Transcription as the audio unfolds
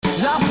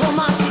I put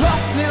my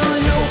trust in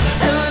you,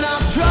 and I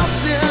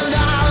trust in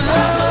our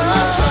love. I put my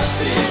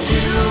trust in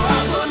you,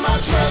 I put my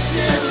trust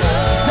in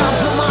love. I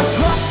put my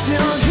trust in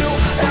you,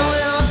 and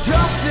I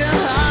trust in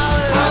our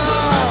love. I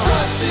put my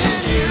trust in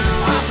you,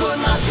 I put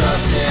my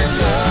trust in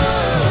love.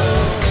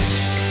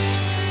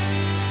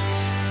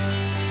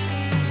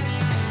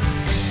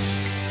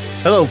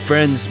 Hello,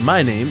 friends.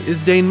 My name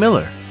is Dane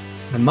Miller.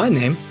 And my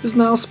name is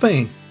Niall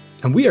Spain,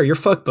 and we are your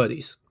fuck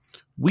buddies.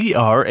 We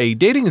are a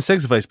dating and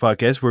sex advice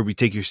podcast where we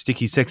take your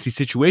sticky, sexy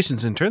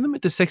situations and turn them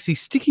into sexy,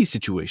 sticky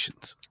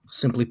situations.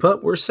 Simply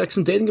put, we're a sex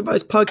and dating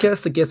advice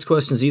podcast that gets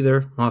questions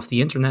either off the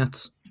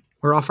internets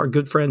or off our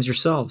good friends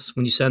yourselves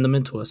when you send them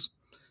into us,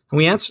 and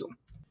we answer them.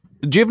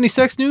 Do you have any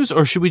sex news,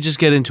 or should we just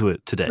get into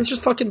it today? Let's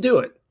just fucking do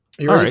it.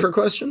 Are you All ready right. for a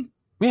question?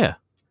 Yeah.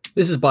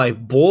 This is by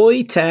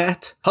Boy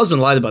Tat.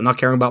 Husband lied about not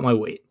caring about my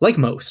weight. Like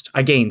most,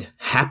 I gained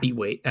happy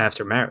weight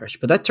after marriage,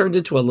 but that turned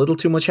into a little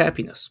too much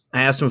happiness.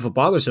 I asked him if it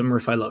bothers him or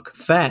if I look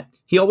fat.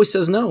 He always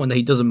says no and that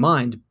he doesn't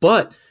mind,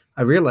 but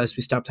I realized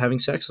we stopped having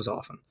sex as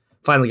often.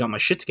 Finally got my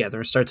shit together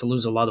and started to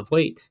lose a lot of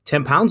weight,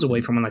 10 pounds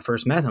away from when I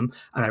first met him,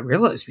 and I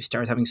realized we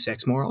started having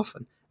sex more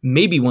often.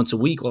 Maybe once a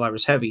week while I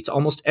was heavy, to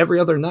almost every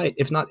other night,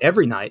 if not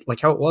every night,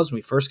 like how it was when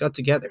we first got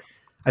together.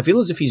 I feel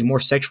as if he's more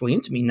sexually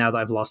into me now that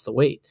I've lost the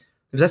weight.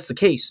 If that's the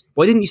case,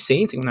 why didn't he say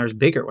anything when I was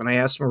bigger when I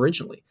asked him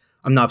originally?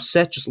 I'm not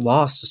upset, just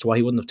lost as to why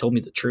he wouldn't have told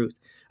me the truth.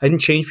 I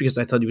didn't change because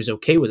I thought he was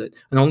okay with it,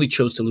 and only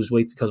chose to lose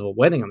weight because of a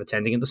wedding I'm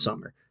attending in the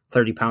summer.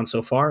 30 pounds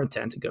so far and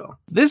 10 to go.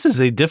 This is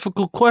a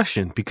difficult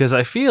question because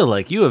I feel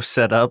like you have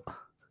set up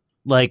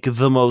like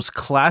the most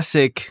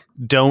classic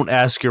don't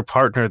ask your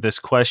partner this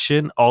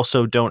question,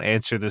 also don't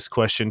answer this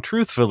question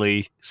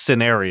truthfully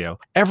scenario.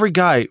 Every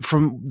guy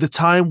from the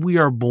time we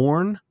are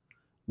born,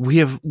 we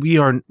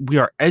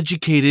are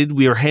educated,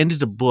 we are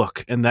handed a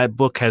book, and that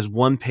book has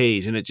one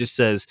page and it just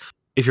says,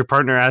 if your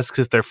partner asks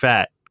if they're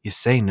fat, you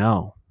say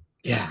no.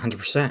 Yeah,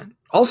 100%.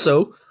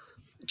 Also,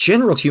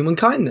 general human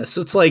kindness.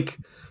 It's like,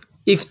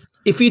 if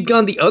he'd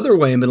gone the other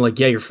way and been like,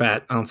 yeah, you're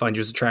fat, I don't find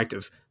you as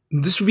attractive,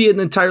 this would be an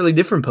entirely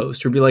different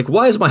post. Or be like,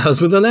 why is my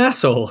husband an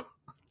asshole?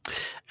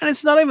 And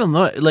it's not even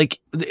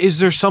like, is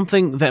there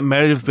something that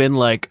might have been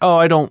like, oh,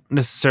 I don't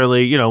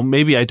necessarily,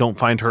 maybe I don't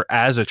find her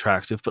as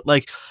attractive, but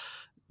like,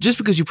 just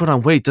because you put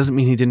on weight doesn't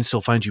mean he didn't still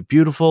find you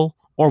beautiful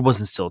or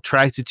wasn't still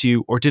attracted to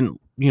you or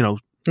didn't,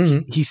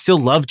 he still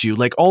loved you.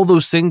 Like all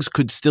those things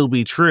could still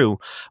be true,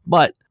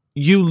 but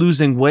you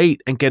losing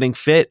weight and getting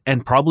fit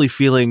and probably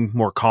feeling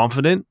more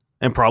confident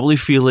and probably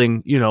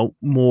feeling,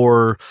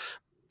 more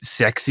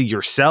sexy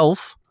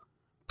yourself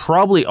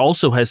probably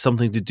also has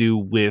something to do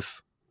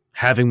with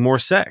having more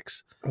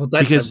sex. Well,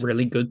 that's a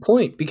really good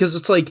point, because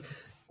it's like,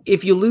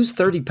 if you lose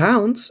 30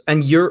 pounds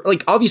and you're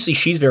like, obviously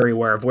she's very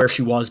aware of where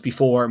she was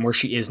before and where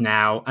she is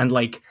now. And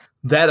like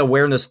that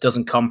awareness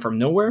doesn't come from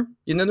nowhere.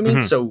 You know what I mean?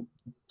 Mm-hmm. So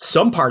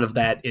some part of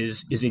that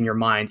is in your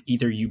mind,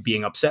 either you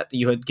being upset that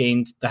you had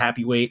gained the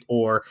happy weight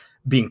or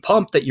being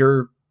pumped that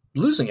you're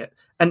losing it.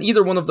 And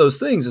either one of those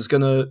things is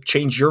going to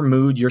change your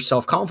mood, your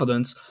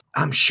self-confidence.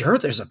 I'm sure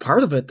there's a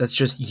part of it that's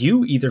just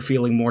you either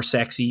feeling more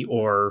sexy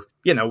or,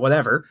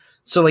 whatever.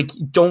 So like,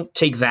 don't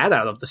take that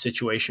out of the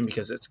situation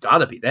because it's got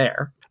to be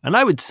there. And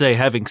I would say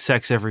having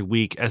sex every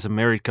week as a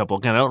married couple,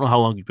 again, I don't know how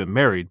long you've been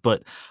married,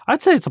 but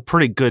I'd say it's a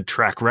pretty good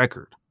track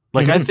record.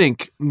 Like, I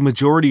think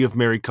majority of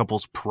married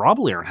couples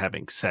probably aren't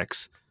having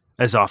sex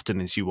as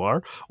often as you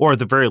are, or at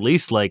the very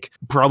least, like,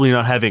 probably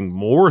not having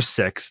more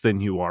sex than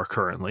you are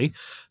currently.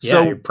 Yeah,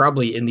 So, you're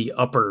probably in the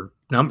upper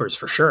numbers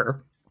for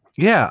sure.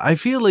 yeah, I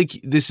feel like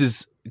this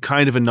is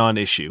kind of a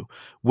non-issue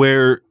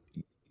where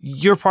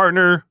your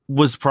partner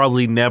was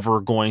probably never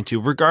going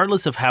to,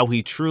 regardless of how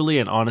he truly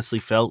and honestly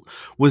felt,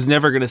 was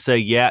never going to say,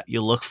 yeah,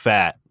 you look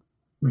fat.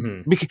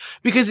 Mm-hmm.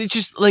 Because it's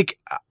just like,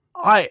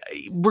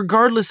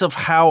 regardless of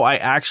how I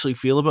actually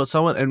feel about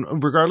someone,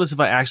 and regardless if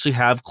I actually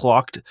have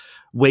clocked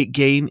weight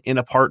gain in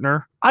a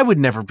partner, I would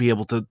never be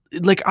able to,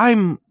 like,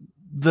 I'm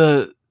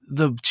the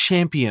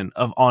champion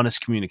of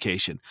honest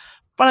communication.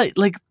 But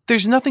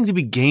there's nothing to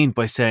be gained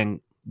by saying,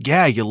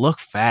 yeah, you look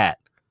fat.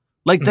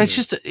 Like, that's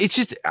just, it's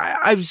just,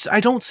 I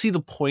don't see the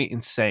point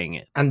in saying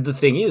it. And the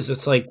thing is,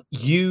 it's like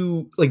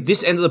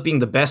this ended up being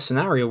the best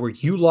scenario where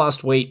you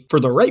lost weight for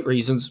the right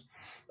reasons.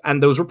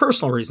 And those were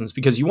personal reasons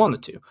because you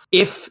wanted to.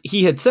 If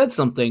he had said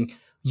something,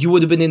 you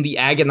would have been in the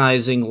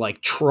agonizing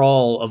like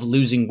trawl of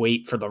losing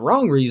weight for the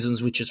wrong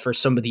reasons, which is for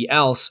somebody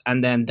else.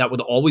 And then that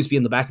would always be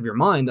in the back of your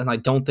mind. And I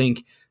don't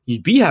think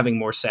you'd be having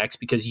more sex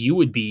because you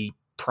would be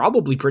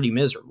probably pretty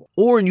miserable.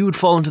 Or you would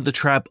fall into the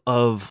trap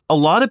of a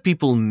lot of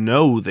people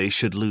know they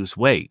should lose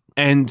weight.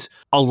 And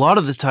a lot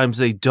of the times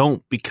they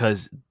don't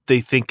because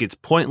they think it's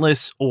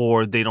pointless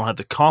or they don't have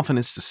the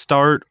confidence to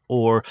start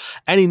or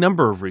any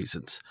number of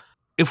reasons.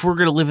 If we're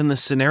going to live in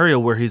this scenario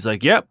where he's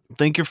like, yep,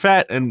 think you're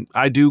fat and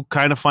I do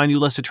kind of find you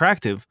less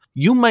attractive,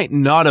 you might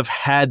not have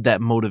had that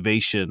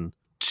motivation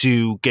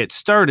to get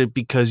started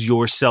because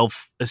your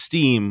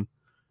self-esteem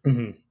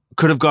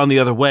could have gone the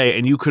other way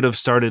and you could have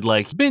started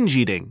like binge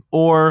eating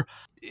or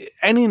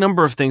any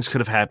number of things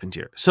could have happened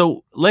here.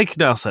 So like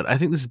Niall said, I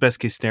think this is best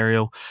case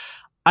scenario.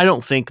 I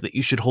don't think that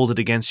you should hold it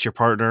against your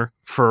partner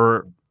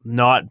for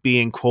not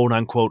being quote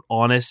unquote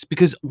honest,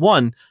 because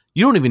one,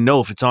 you don't even know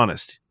if it's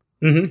honest.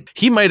 Mm-hmm.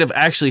 He might have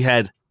actually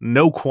had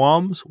no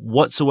qualms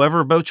whatsoever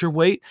about your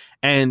weight,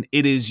 and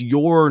it is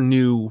your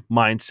new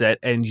mindset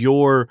and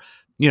you're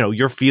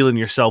feeling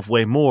yourself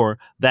way more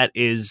that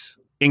is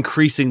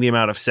increasing the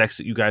amount of sex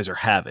that you guys are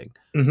having.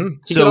 Mm-hmm.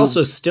 He could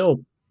also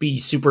still be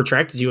super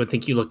attracted to you and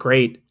think you look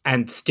great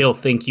and still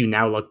think you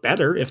now look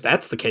better, if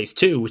that's the case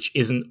too, which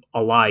isn't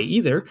a lie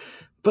either.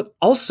 But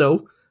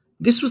also,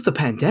 this was the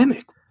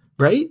pandemic,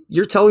 right?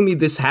 You're telling me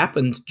this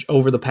happened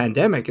over the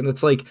pandemic, and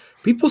it's like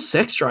people's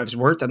sex drives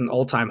weren't at an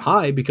all-time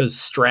high because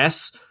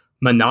stress,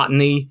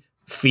 monotony,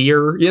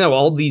 fear,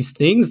 all these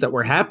things that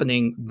were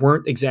happening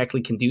weren't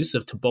exactly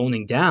conducive to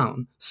boning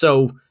down.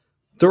 So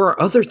there are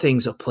other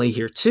things at play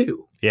here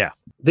too. Yeah.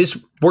 This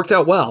worked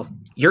out well.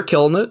 You're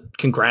killing it.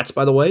 Congrats,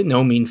 by the way.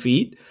 No mean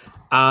feat.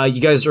 You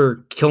guys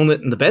are killing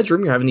it in the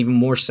bedroom. You're having even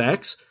more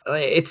sex.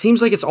 It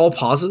seems like it's all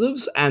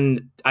positives,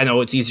 and I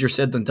know it's easier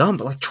said than done,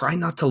 but try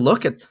not to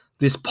look at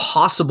this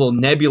possible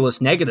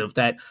nebulous negative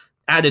that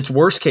at its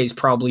worst case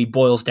probably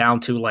boils down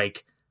to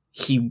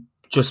he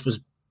just was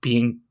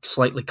being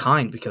slightly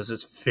kind, because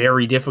it's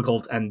very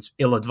difficult and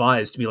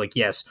ill-advised to be like,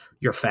 yes,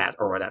 you're fat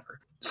or whatever.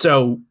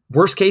 So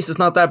worst case is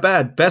not that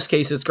bad. Best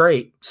case is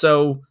great.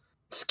 So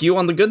skew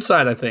on the good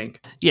side, I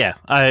think. Yeah,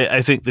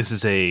 I think this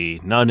is a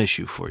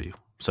non-issue for you.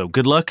 So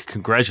good luck.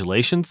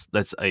 Congratulations.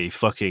 That's a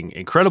fucking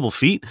incredible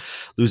feat.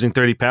 Losing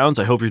 30 pounds.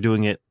 I hope you're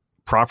doing it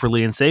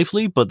properly and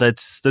safely, but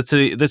that's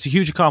a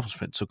huge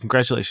accomplishment. So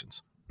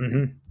congratulations.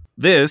 Mm-hmm.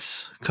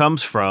 This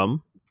comes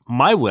from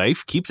my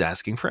wife keeps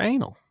asking for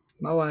anal.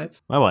 My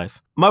wife.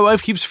 My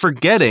wife keeps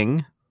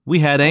forgetting we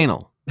had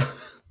anal.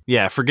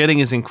 Yeah, forgetting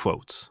is in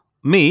quotes.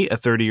 Me, a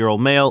 30-year-old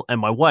male,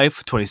 and my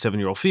wife, a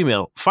 27-year-old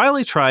female,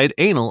 finally tried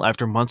anal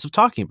after months of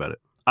talking about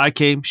it. I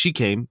came, she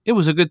came. It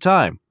was a good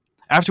time.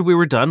 After we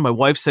were done, my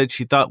wife said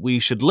she thought we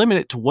should limit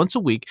it to once a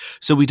week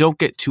so we don't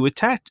get too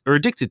attached or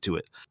addicted to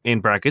it.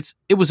 In brackets,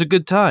 it was a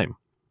good time.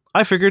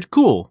 I figured,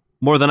 cool,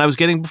 more than I was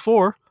getting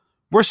before.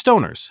 We're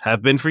stoners,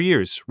 have been for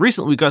years.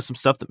 Recently, we got some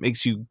stuff that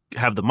makes you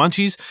have the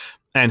munchies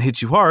and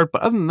hits you hard,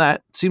 but other than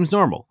that, seems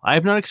normal. I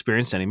have not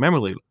experienced any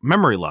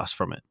memory loss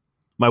from it.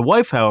 My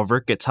wife, however,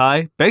 gets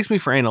high, begs me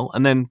for anal,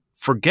 and then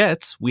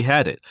forgets we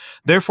had it.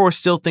 Therefore,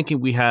 still thinking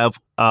we have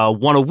a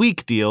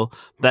one-a-week deal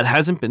that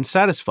hasn't been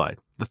satisfied.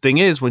 The thing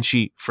is, when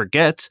she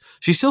forgets,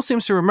 she still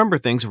seems to remember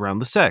things around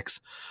the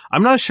sex.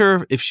 I'm not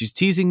sure if she's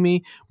teasing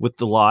me with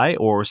the lie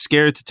or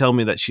scared to tell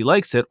me that she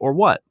likes it or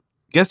what.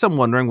 Guess I'm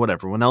wondering what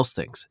everyone else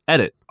thinks.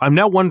 Edit. I'm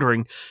now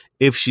wondering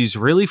if she's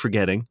really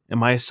forgetting.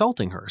 Am I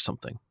assaulting her or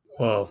something?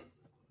 Whoa.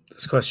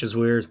 This question's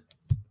weird.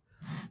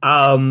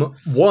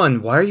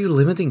 One, why are you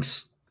limiting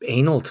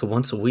anal to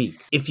once a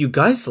week? If you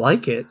guys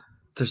like it,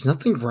 there's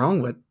nothing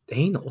wrong with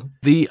anal.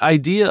 The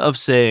idea of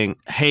saying,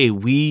 hey,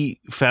 we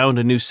found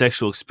a new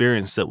sexual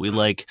experience that we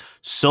like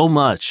so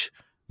much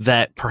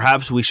that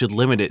perhaps we should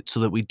limit it so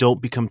that we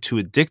don't become too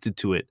addicted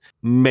to it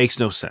makes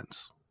no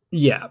sense.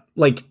 Yeah,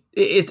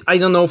 I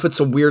don't know if it's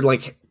a weird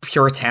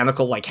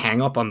puritanical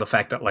hang up on the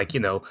fact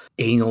that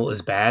anal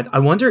is bad. I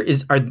wonder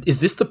is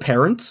this the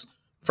parents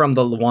from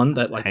the one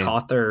that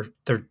caught their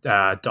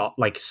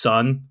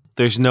son?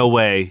 There's no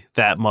way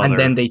that mother. And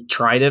then they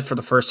tried it for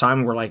the first time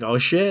and were like, oh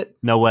shit.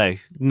 No way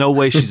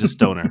she's a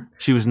stoner.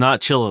 She was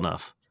not chill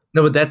enough.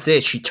 No, but that's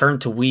it. She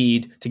turned to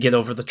weed to get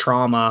over the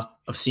trauma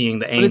of seeing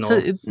the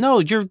anal. No,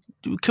 you're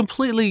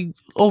completely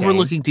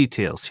overlooking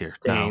details here.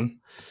 No.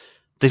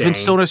 They've been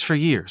stoners for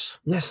years.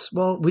 Yes,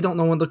 well, we don't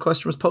know when the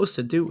question was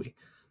posted, do we?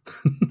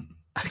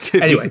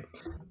 Anyway,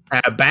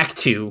 back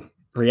to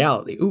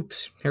reality.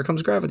 Oops, here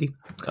comes gravity.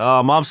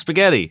 Mom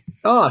spaghetti.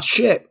 Oh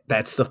shit,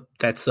 that's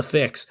the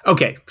fix.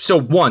 Okay, so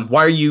one,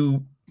 why are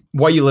you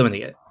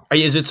limiting it?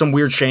 Is it some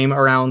weird shame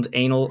around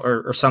anal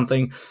or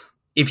something?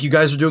 If you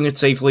guys are doing it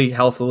safely,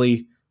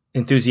 healthily,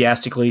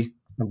 enthusiastically,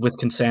 with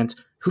consent,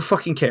 who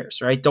fucking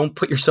cares, right? Don't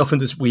put yourself in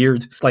this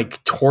weird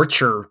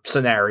torture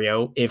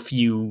scenario if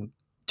you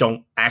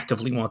don't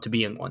actively want to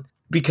be in one.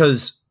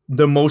 Because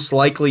the most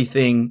likely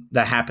thing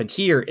that happened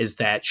here is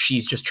that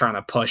she's just trying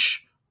to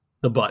push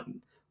the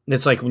button.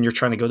 It's like when you're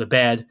trying to go to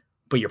bed,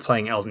 but you're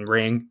playing Elden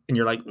Ring, and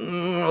you're like,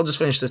 I'll just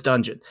finish this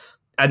dungeon.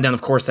 And then,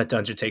 of course, that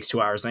dungeon takes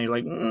 2 hours, and you're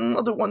like,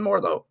 I'll do one more,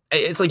 though.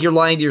 It's like you're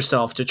lying to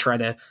yourself to try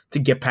to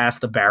get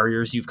past the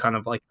barriers you've kind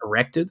of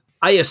erected.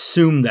 I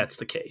assume that's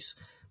the case.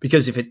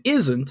 Because if it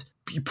isn't,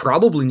 you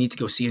probably need to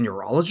go see a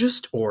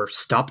neurologist or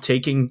stop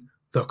taking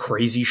the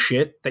crazy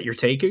shit that you're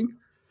taking.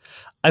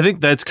 I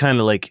think that's kind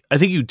of I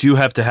think you do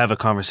have to have a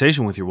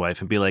conversation with your wife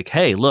and be like,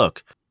 hey,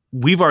 look,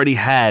 we've already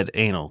had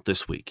anal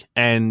this week,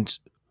 and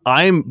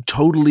I'm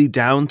totally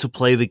down to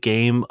play the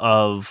game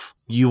of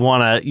you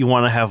want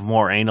to have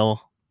more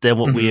anal than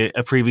what we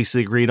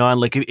previously agreed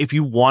on. If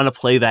you want to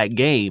play that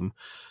game,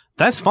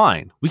 that's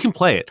fine. We can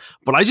play it.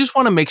 But I just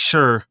want to make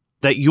sure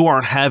that you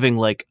aren't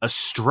having a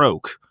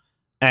stroke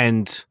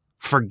and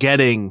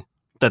forgetting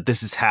that this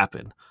has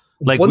happened.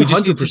 100%.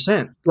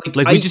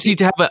 We just need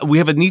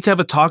to have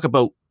a talk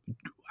about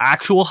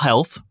actual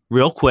health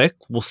real quick.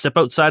 We'll step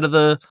outside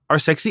of our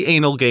sexy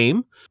anal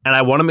game, and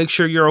I want to make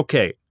sure you're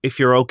okay. If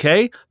you're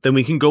okay, then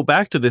we can go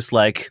back to this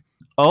like,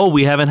 oh,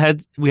 we haven't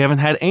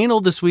had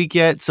anal this week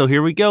yet, so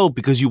here we go,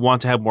 because you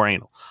want to have more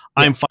anal.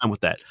 Yeah. I'm fine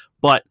with that.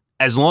 But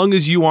as long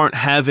as you aren't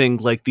having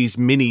like these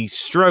mini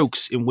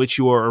strokes in which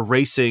you are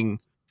erasing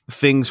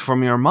things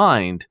from your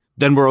mind,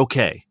 then we're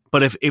okay.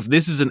 But if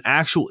this is an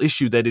actual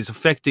issue that is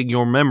affecting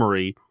your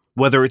memory,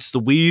 whether it's the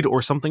weed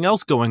or something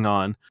else going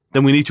on,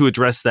 then we need to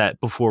address that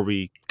before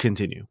we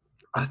continue.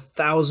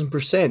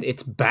 1,000%.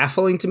 It's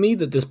baffling to me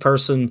that this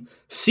person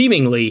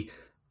seemingly,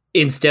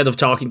 instead of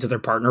talking to their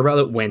partner about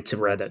it, went to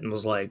Reddit and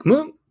was like,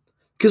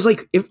 because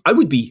like, if I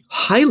would be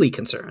highly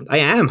concerned, I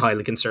am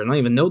highly concerned, I don't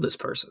even know this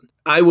person,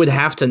 I would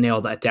have to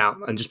nail that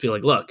down and just be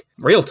like, look,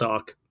 real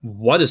talk,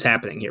 what is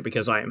happening here?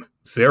 Because I am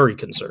very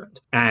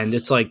concerned. And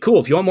it's like, cool,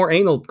 if you want more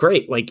anal,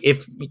 great. Like,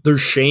 if there's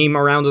shame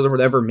around it or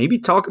whatever, maybe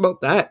talk about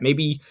that.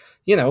 Maybe,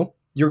 you know,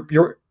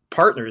 your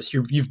partners,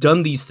 you've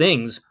done these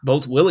things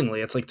both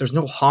willingly. It's like, there's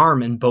no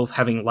harm in both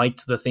having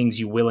liked the things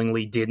you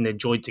willingly did and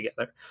enjoyed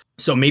together.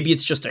 So maybe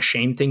it's just a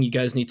shame thing you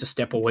guys need to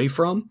step away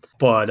from.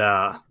 But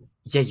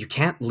yeah, you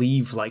can't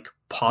leave like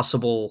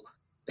possible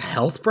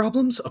health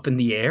problems up in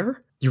the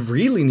air. You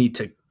really need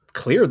to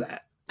clear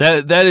that.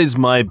 That is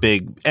my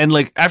big, and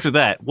like after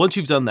that, once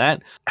you've done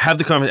that, have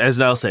the as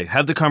I'll say,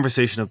 have the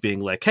conversation of being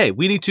like, hey,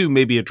 we need to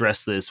maybe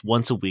address this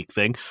once a week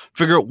thing.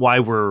 Figure out why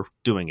we're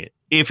doing it.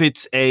 If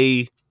it's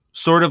a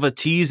sort of a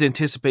tease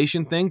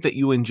anticipation thing that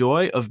you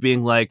enjoy, of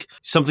being like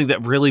something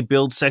that really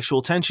builds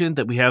sexual tension,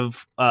 that we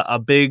have a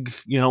big,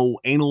 you know,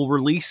 anal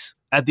release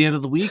at the end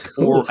of the week,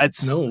 or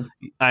no,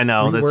 I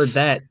know reword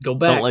that. Go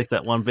back. Don't like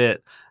that one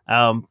bit. You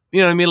know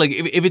what I mean? Like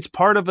if it's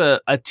part of a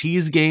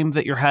tease game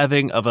that you're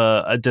having, of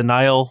a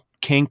denial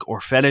kink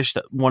or fetish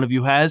that one of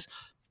you has,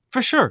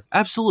 for sure,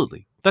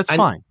 absolutely, that's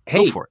fine.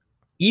 Hey, go for it.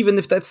 Even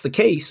if that's the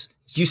case,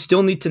 you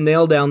still need to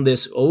nail down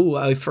this, oh,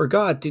 I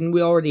forgot, didn't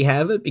we already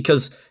have it?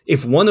 Because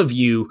if one of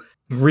you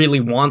really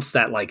wants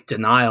that like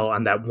denial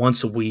and that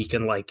once a week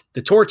and like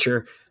the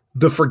torture,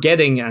 the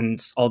forgetting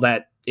and all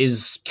that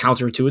is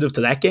counterintuitive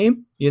to that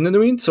game. You know what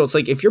I mean? So it's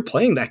like, if you're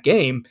playing that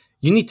game,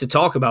 you need to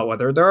talk about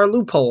whether there are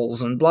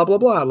loopholes and blah, blah,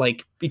 blah,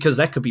 like, because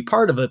that could be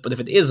part of it. But if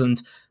it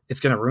isn't, it's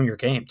going to ruin your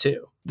game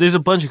too. There's a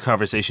bunch of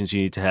conversations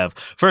you need to have.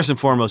 First and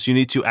foremost, you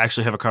need to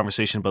actually have a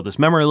conversation about this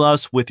memory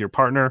loss with your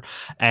partner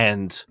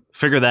and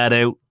figure that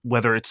out,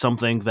 whether it's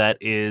something that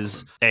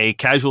is a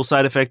casual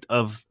side effect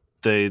of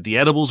the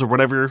edibles or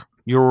whatever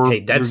you're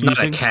that's you're not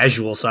using. A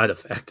casual side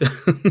effect.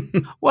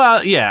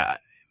 Well, yeah.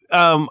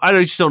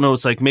 I just don't know.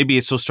 It's like, maybe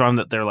it's so strong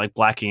that they're like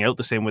blacking out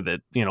the same way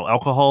that, you know,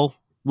 alcohol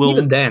will.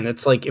 Even then,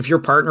 it's like, if your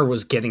partner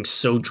was getting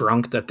so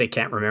drunk that they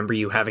can't remember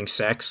you having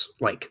sex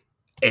like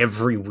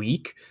every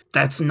week,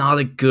 that's not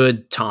a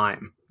good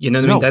time. You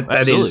know what I mean?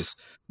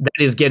 That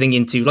is getting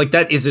into, like,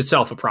 that is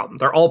itself a problem.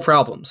 They're all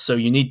problems. So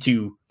you need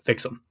to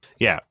fix them.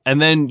 Yeah.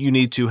 And then you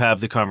need to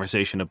have the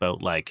conversation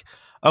about like,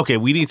 okay,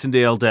 we need to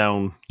nail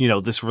down, you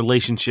know, this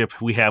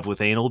relationship we have with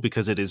anal,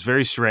 because it is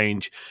very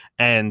strange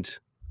and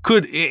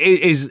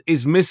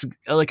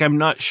like, I'm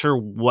not sure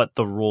what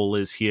the role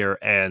is here,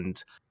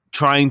 and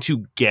trying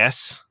to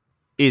guess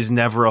is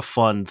never a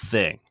fun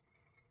thing.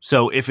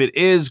 So if it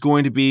is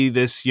going to be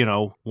this, you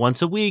know,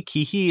 once a week,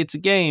 it's a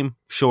game,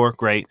 sure,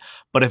 great.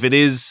 But if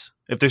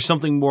there's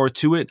something more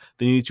to it,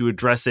 then you need to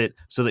address it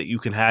so that you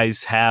can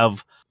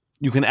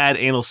you can add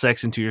anal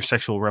sex into your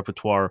sexual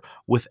repertoire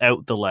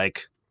without the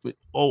like,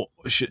 oh,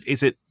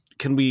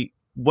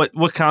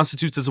 what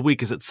constitutes as a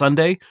week? Is it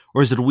Sunday,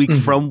 or is it a week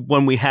from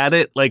when we had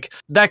it? Like,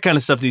 that kind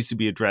of stuff needs to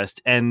be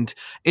addressed. And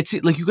it's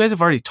like, you guys have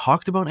already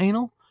talked about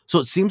anal, so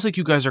it seems like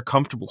you guys are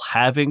comfortable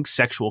having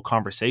sexual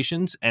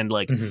conversations and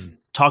like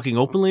talking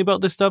openly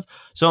about this stuff.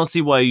 So I don't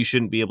see why you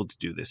shouldn't be able to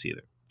do this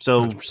either.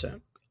 So 100%.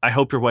 I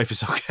hope your wife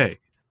is okay.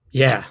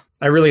 Yeah,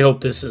 I really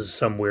hope this is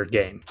some weird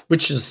game,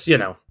 which is, you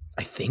know,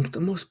 I think the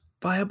most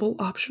viable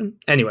option.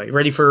 Anyway,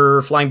 ready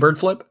for Flying Bird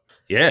Flip?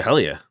 Yeah, hell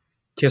yeah.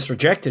 Kiss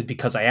rejected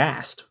because I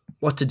asked.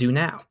 What to do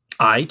now?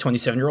 I,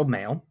 27-year-old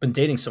male, been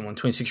dating someone,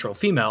 26-year-old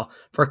female,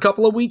 for a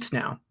couple of weeks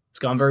now. It's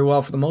gone very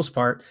well for the most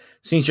part.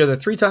 Seen each other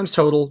 3 times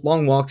total,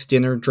 long walks,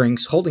 dinner,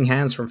 drinks, holding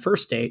hands from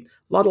first date,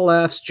 a lot of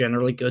laughs,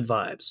 generally good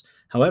vibes.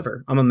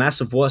 However, I'm a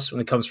massive wuss when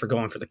it comes for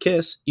going for the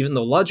kiss, even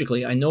though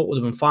logically I know it would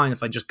have been fine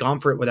if I'd just gone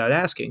for it without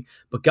asking.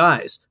 But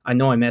guys, I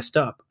know I messed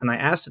up, and I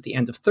asked at the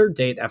end of 3rd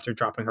date after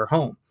dropping her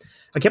home.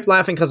 I kept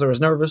laughing because I was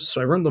nervous,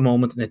 so I ruined the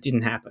moment and it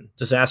didn't happen.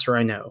 Disaster,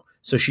 I know.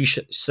 So she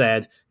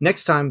said,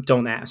 next time,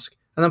 don't ask.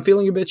 And I'm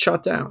feeling a bit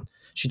shut down.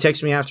 She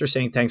texted me after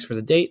saying thanks for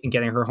the date and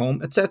getting her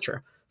home,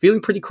 etc. Feeling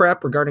pretty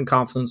crap regarding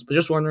confidence, but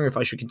just wondering if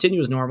I should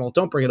continue as normal,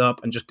 don't bring it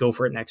up, and just go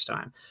for it next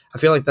time. I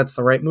feel like that's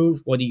the right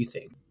move. What do you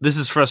think? This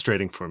is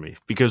frustrating for me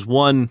because,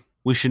 one,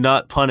 we should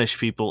not punish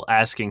people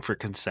asking for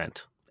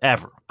consent,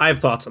 ever. I have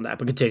thoughts on that,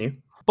 but continue.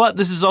 But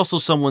this is also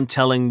someone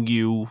telling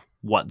you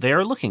what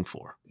they're looking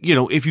for. You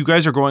know, if you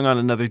guys are going on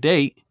another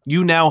date,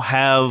 you now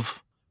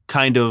have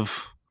kind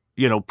of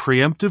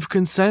preemptive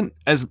consent,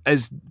 as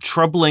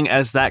troubling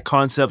as that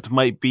concept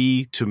might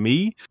be to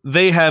me,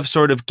 they have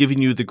sort of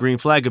given you the green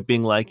flag of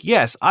being like,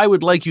 yes, I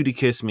would like you to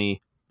kiss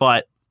me,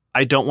 but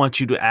I don't want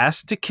you to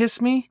ask to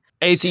kiss me.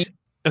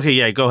 Okay,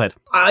 yeah, go ahead.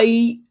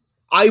 I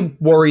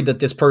worried that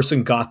this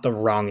person got the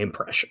wrong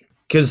impression,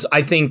 because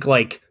I think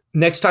like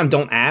next time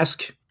don't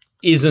ask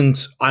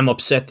isn't I'm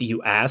upset that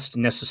you asked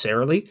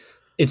necessarily.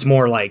 It's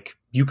more like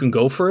you can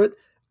go for it.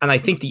 And I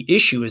think the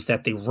issue is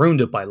that they ruined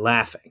it by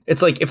laughing.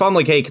 It's like if I'm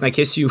like, hey, can I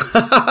kiss you?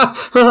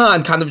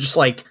 And kind of just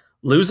like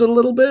lose it a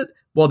little bit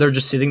while they're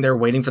just sitting there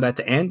waiting for that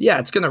to end. Yeah,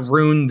 it's going to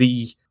ruin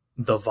the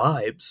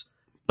vibes.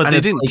 But and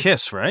they didn't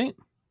kiss, right?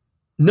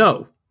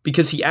 No,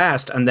 because he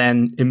asked and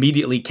then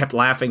immediately kept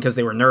laughing because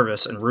they were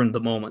nervous and ruined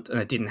the moment, and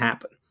it didn't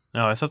happen.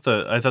 No, I thought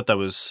that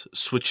was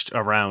switched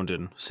around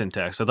in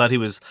syntax. I thought he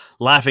was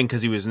laughing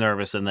because he was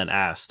nervous and then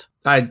asked.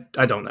 I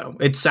don't know.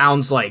 It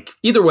sounds like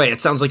either way. It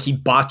sounds like he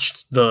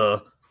botched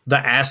the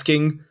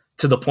asking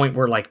to the point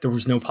where like there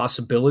was no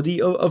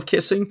possibility of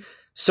kissing.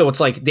 So it's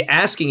like the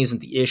asking isn't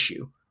the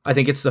issue. I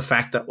think it's the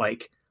fact that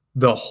like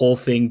the whole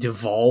thing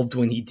devolved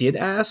when he did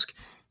ask.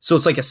 So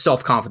it's like a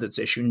self-confidence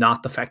issue,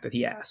 not the fact that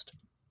he asked.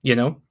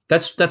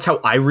 That's how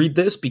I read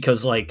this,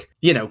 because like,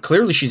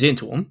 clearly she's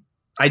into him.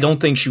 I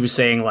don't think she was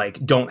saying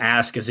like, don't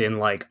ask as in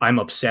like, I'm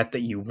upset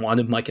that you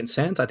wanted my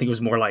consent. I think it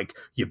was more like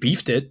you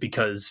beefed it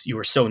because you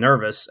were so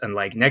nervous, and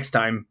like next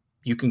time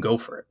you can go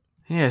for it.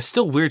 Yeah, it's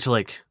still weird to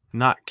like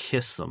not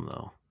kiss them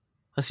though.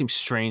 That seems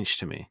strange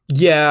to me.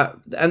 Yeah,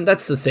 and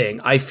that's the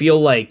thing. I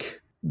feel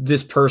like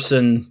this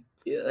person,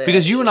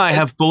 because you and I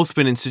have both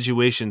been in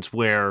situations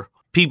where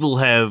people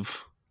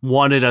have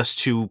wanted us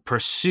to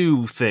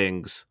pursue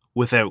things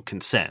without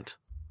consent.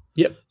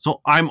 Yep.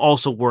 So I'm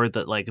also worried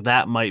that like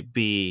that might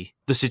be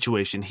the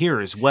situation here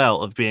as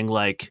well, of being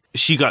like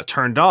she got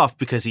turned off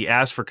because he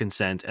asked for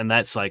consent, and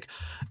that's like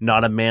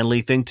not a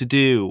manly thing to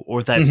do,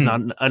 or that's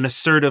not an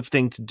assertive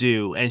thing to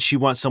do, and she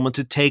wants someone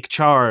to take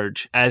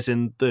charge, as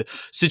in the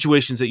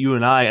situations that you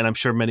and I, and I'm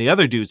sure many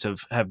other dudes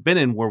have been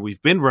in, where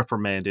we've been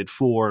reprimanded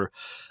for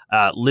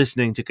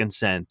listening to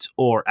consent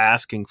or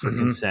asking for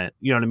consent.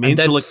 You know what I mean?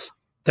 So like,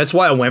 that's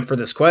why I went for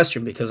this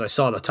question, because I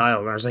saw the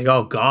title and I was like,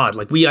 oh God,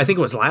 like I think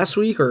it was last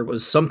week or it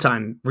was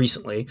sometime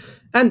recently,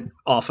 and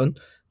often,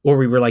 where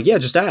we were like, yeah,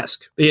 just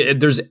ask.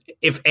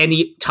 If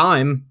any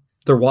time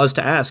there was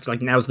to ask,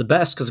 like now's the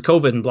best because of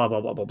COVID and blah,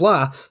 blah, blah, blah,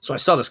 blah. So I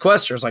saw this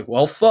question. I was like,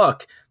 well,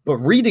 fuck. But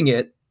reading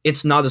it,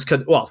 it's not as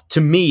cut. Well,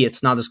 to me,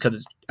 it's not as cut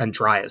and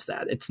dry as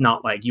that. It's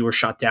not like you were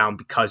shut down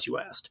because you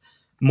asked.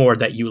 More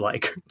that you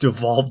like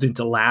devolved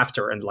into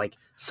laughter and like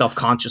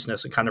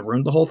self-consciousness and kind of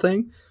ruined the whole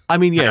thing. I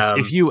mean, yes,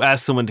 if you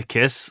ask someone to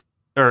kiss,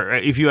 or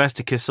if you ask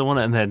to kiss someone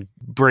and then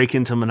break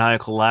into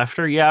maniacal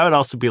laughter, yeah, I would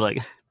also be like,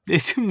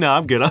 no,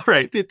 I'm good. All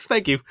right.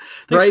 Thank you.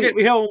 Thanks for getting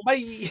me home.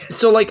 Bye.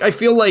 So like, I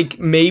feel like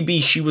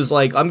maybe she was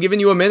like, I'm giving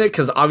you a minute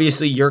because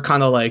obviously you're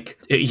kind of like,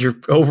 you're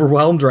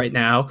overwhelmed right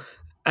now.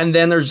 And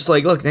then they're just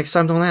like, look, next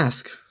time don't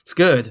ask. It's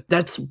good.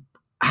 That's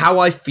how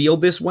I feel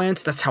this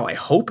went. That's how I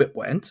hope it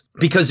went.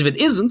 Because if it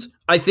isn't,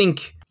 I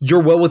think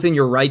you're well within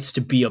your rights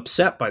to be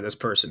upset by this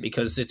person,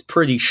 because it's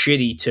pretty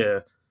shitty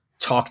to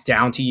talk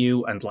down to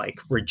you and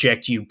like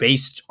reject you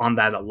based on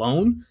that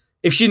alone.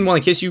 If she didn't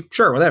want to kiss you,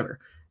 sure, whatever.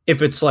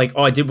 If it's like,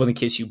 oh, I did want to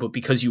kiss you, but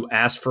because you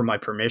asked for my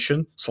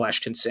permission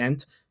 /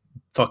 consent,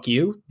 fuck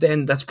you,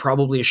 then that's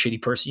probably a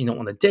shitty person you don't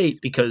want to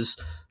date, because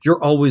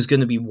you're always going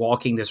to be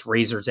walking this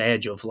razor's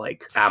edge of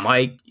like, am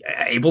I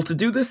able to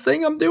do this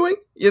thing I'm doing?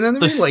 You know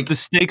what I mean? Like, the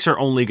stakes are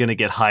only going to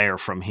get higher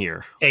from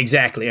here.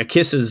 Exactly. A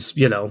kiss is,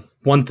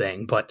 one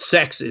thing, but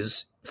sex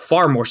is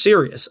far more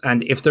serious.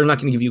 And if they're not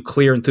going to give you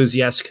clear,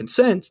 enthusiastic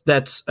consent,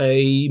 that's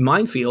a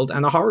minefield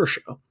and a horror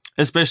show.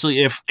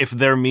 Especially if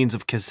their means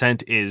of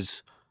consent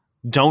is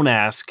don't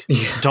ask,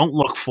 don't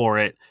look for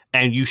it,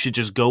 and you should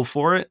just go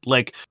for it.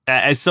 Like,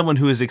 as someone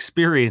who is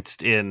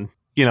experienced in,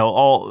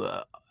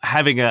 all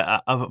having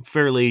a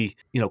fairly,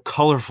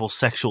 colorful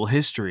sexual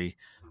history,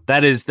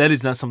 that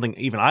is not something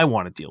even I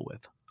want to deal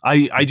with.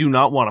 I do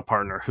not want a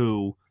partner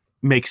who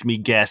makes me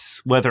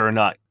guess whether or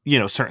not,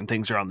 certain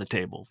things are on the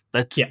table.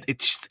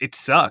 It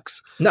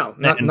sucks. No,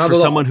 not for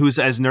someone who's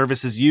as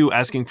nervous as you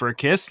asking for a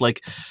kiss,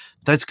 like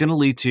that's going to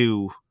lead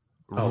to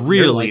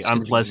really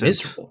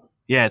unpleasant.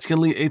 Yeah, it's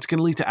gonna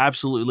lead to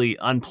absolutely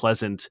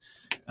unpleasant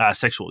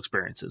sexual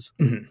experiences.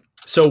 Mm-hmm.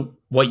 So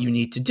what you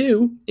need to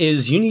do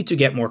is you need to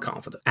get more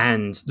confident,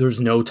 and there's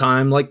no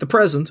time like the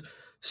present.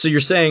 So you're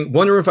saying,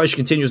 wonder if I should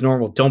continue as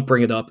normal. Don't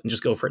bring it up and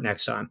just go for it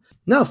next time.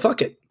 No,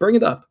 fuck it. Bring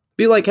it up.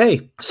 Be like,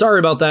 hey, sorry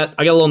about that.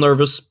 I got a little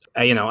nervous.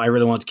 I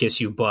really want to kiss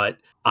you, but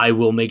I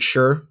will make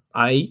sure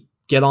I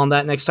get on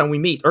that next time we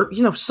meet, or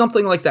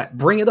something like that.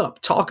 Bring it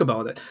up. Talk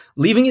about it.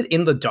 Leaving it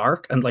in the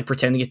dark and like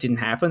pretending it didn't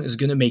happen is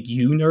going to make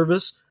you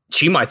nervous.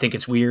 She might think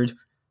it's weird.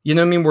 You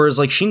know what I mean? Whereas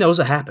like she knows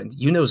it happened.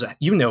 You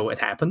know it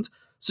happened.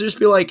 So just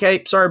be like,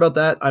 hey, sorry about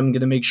that. I'm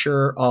going to make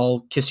sure I'll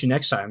kiss you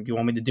next time. Do you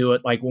want me to do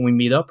it like when we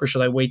meet up, or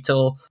should I wait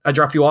till I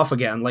drop you off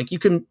again? Like, you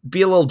can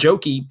be a little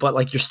jokey, but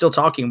like you're still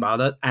talking about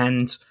it.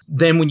 And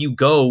then when you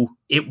go,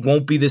 it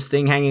won't be this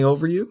thing hanging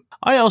over you.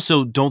 I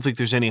also don't think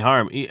there's any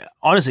harm.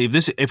 Honestly,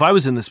 if I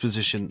was in this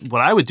position,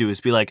 what I would do is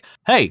be like,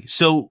 hey,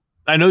 so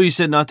I know you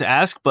said not to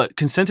ask, but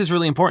consent is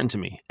really important to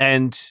me,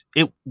 and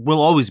it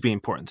will always be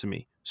important to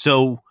me.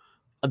 So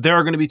there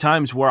are going to be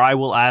times where I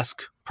will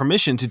ask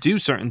permission to do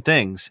certain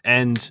things,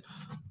 and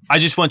I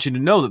just want you to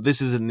know that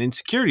this is an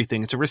insecurity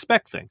thing. It's a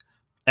respect thing.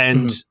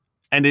 And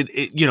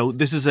it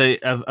this is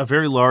a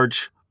very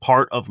large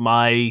part of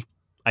my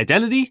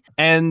identity,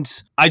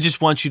 and I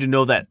just want you to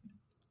know that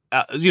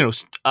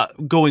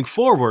going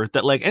forward,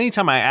 that like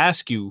anytime I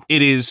ask you,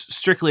 it is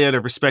strictly out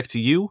of respect to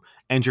you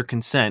and your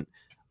consent,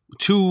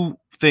 two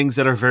things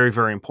that are very,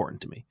 very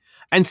important to me,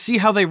 and see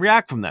how they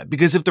react from that.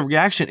 Because if the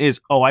reaction is,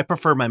 oh, I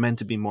prefer my men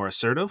to be more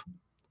assertive,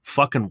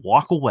 fucking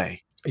walk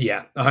away.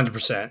 Yeah,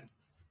 100%.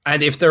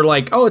 And if they're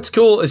like, oh, it's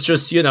cool, it's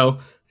just,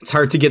 it's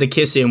hard to get a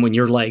kiss in when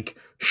you're like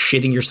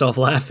shitting yourself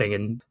laughing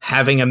and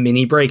having a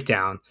mini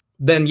breakdown,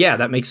 then yeah,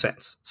 that makes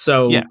sense.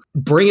 So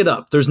bring it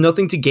up. There's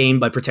nothing to gain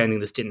by pretending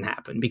this didn't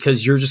happen,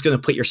 because you're just going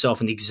to put yourself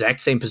in the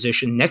exact same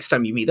position next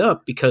time you meet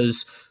up,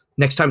 because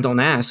next time don't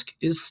ask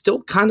is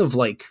still kind of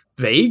like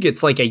vague.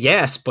 It's like a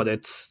yes, but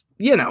it's,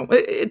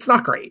 it's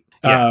not great.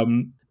 Yeah.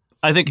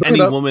 I think any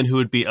woman who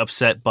would be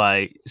upset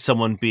by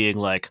someone being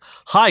like,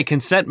 hi,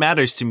 consent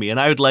matters to me, and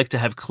I would like to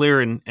have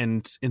clear and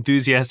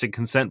enthusiastic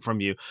consent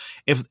from you.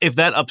 If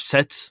that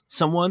upsets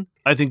someone,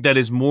 I think that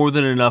is more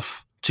than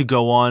enough to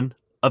go on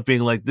of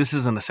being like, this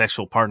isn't a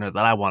sexual partner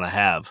that I want to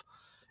have.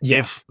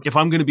 Yeah. If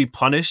I'm going to be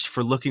punished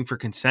for looking for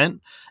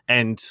consent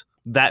and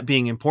that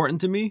being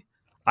important to me,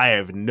 I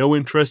have no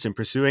interest in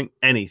pursuing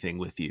anything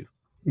with you.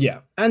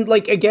 Yeah. And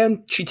like,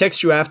 again, she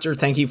texts you after,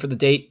 thank you for the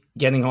date,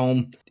 getting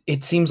home.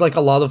 It seems like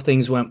a lot of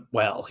things went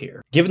well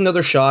here. Give it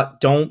another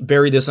shot. Don't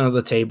bury this under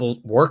the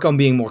table. Work on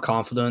being more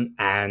confident.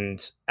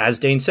 And as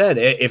Dane said,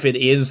 if it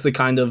is the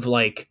kind of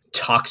like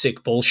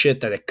toxic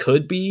bullshit that it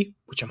could be,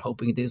 which I'm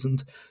hoping it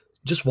isn't,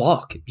 just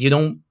walk. You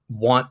don't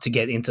want to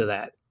get into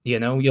that. You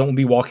don't want to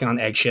be walking on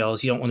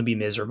eggshells. You don't want to be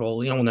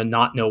miserable. You don't want to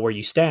not know where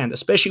you stand,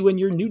 especially when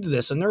you're new to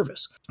this and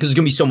nervous, because it's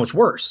going to be so much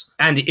worse.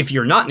 And if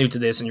you're not new to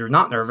this and you're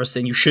not nervous,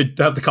 then you should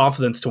have the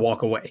confidence to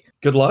walk away.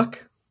 Good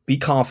luck. Be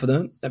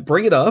confident.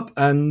 Bring it up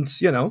and,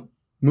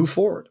 move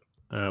forward.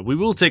 We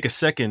will take a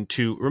second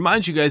to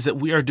remind you guys that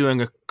we are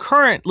doing a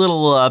current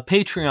little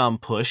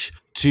Patreon push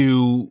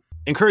to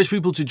encourage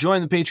people to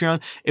join the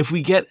Patreon. If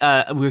we get,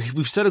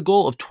 we've set a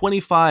goal of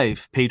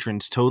 25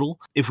 patrons total.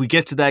 If we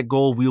get to that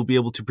goal, we'll be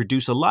able to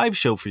produce a live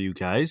show for you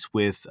guys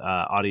with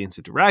audience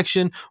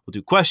interaction. We'll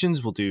do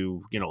questions. We'll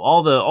do,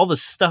 all the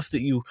stuff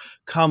that you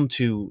come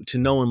to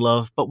know and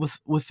love, but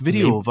with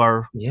video of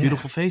our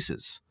beautiful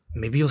faces.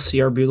 Maybe you'll see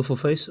our beautiful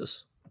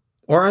faces,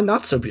 or our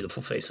not so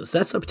beautiful faces.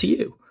 That's up to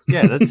you.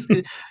 Yeah,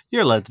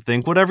 you're allowed to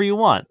think whatever you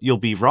want. You'll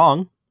be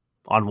wrong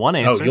on one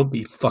answer. Oh, you'll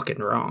be fucking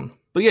wrong.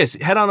 But yes,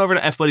 head on over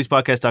to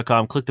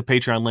fbuddiespodcast.com, click the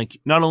Patreon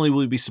link. Not only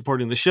will you be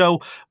supporting the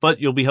show,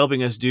 but you'll be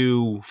helping us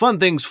do fun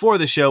things for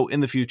the show in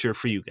the future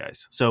for you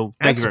guys. So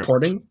thank you very much.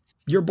 Supporting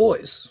your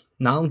boys,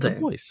 Niall and Dan. The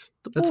boys.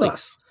 That's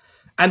us.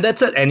 And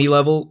that's at any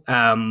level.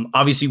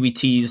 Obviously, we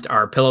teased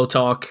our Pillow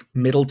Talk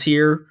middle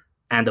tier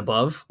and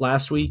above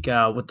last week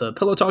with the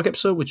Pillow Talk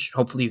episode, which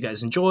hopefully you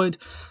guys enjoyed.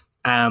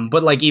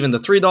 But like even the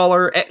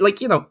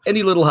 $3,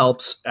 any little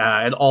helps.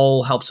 It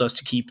all helps us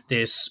to keep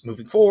this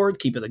moving forward,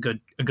 keep it a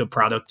good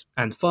product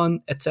and fun,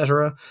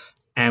 etc.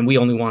 And we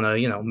only want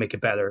to, make it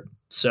better.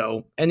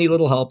 So any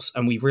little helps,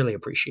 and we really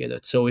appreciate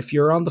it. So if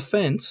you're on the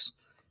fence,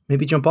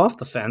 maybe jump off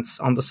the fence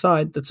on the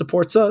side that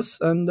supports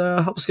us and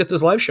help us get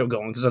this live show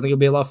going, because I think it'll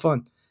be a lot of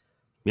fun.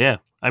 Yeah.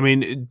 I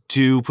mean,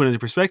 to put into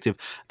perspective,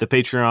 the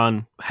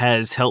Patreon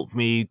has helped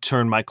me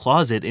turn my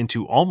closet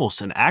into almost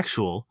an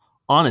actual,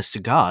 honest to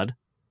God,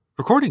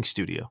 recording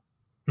studio.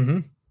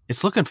 Mm-hmm.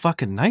 It's looking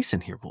fucking nice in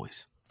here,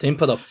 boys. They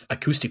put up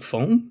acoustic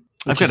foam.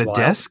 I've got a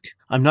desk.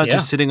 I'm not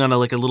just sitting on a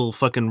little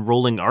fucking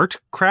rolling art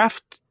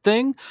craft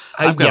thing.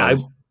 I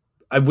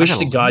wish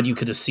to God you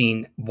could have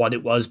seen what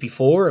it was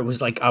before. It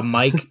was like a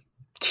mic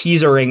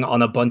teasering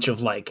on a bunch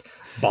of like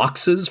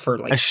boxes for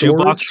like a storage.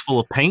 Shoebox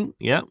full of paint.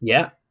 Yeah.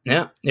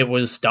 Yeah, it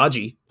was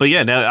dodgy. But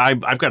yeah, now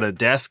I've got a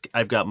desk.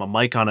 I've got my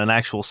mic on an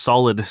actual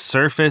solid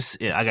surface.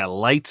 I got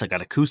lights. I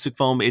got acoustic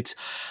foam. It's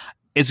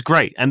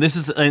great, and this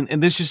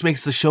just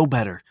makes the show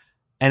better,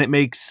 and it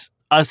makes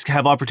us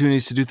have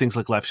opportunities to do things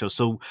like live shows.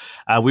 So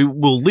we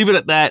will leave it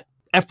at that.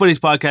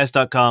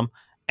 fbuddiespodcast.com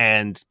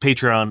and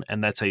Patreon,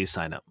 and that's how you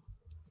sign up.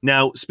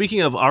 Now,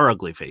 speaking of our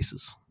ugly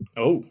faces,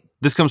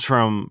 this comes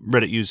from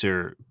Reddit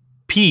user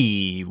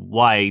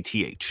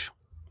PYTH.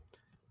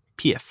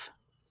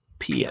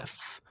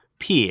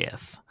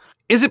 P.S.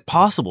 Is it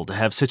possible to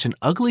have such an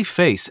ugly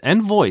face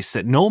and voice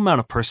that no amount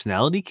of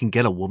personality can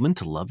get a woman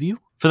to love you?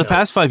 For the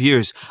past 5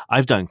 years,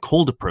 I've done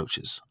cold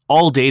approaches,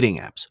 all dating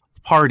apps,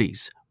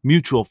 parties,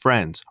 mutual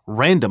friends,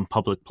 random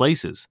public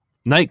places,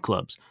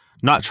 nightclubs,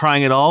 not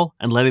trying at all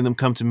and letting them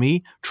come to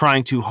me,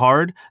 trying too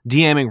hard,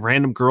 DMing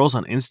random girls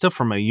on Insta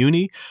from my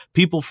uni,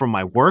 people from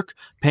my work,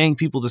 paying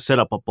people to set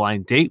up a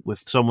blind date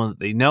with someone that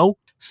they know,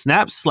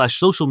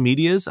 snaps/social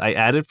medias I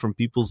added from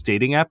people's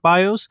dating app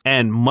bios,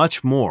 and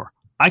much more.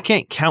 I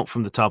can't count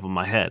from the top of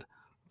my head.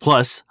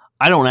 Plus,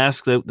 I don't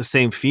ask the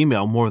same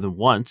female more than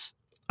once.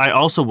 I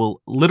also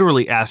will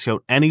literally ask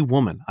out any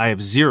woman. I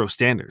have zero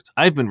standards.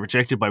 I've been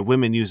rejected by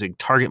women using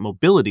Target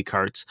mobility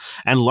carts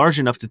and large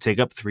enough to take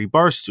up 3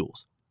 bar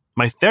stools.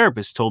 My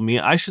therapist told me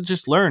I should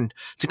just learn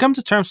to come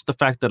to terms with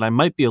the fact that I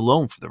might be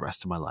alone for the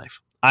rest of my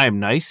life. I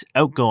am nice,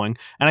 outgoing,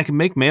 and I can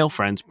make male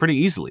friends pretty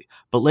easily,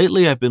 but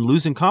lately I've been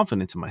losing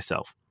confidence in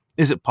myself.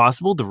 Is it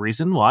possible the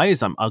reason why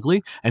is I'm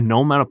ugly and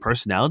no amount of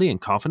personality and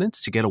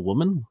confidence to get a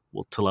woman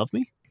to love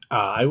me?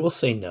 I will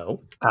say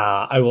no.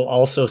 I will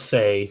also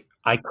say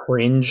I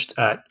cringed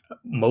at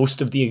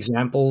most of the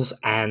examples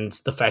and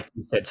the fact that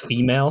you said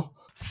female.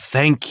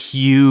 Thank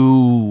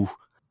you.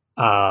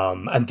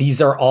 And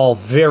these are all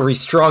very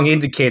strong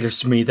indicators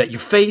to me that your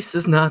face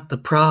is not the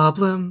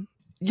problem.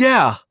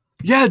 Yeah,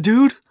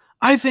 dude.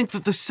 I think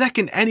that the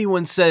second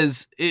anyone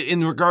says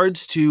in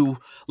regards to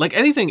like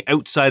anything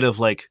outside of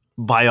like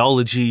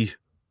biology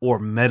or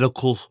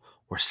medical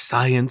or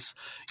science,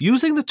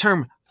 using the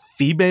term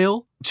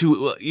female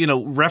to,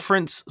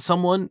 reference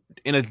someone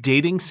in a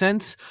dating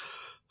sense,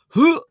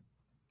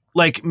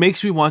 like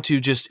makes me want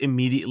to just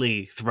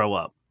immediately throw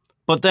up.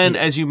 But then,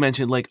 as you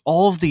mentioned, like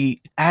all of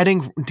the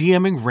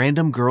DMing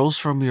random girls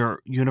from your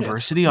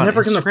university on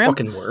never Instagram, gonna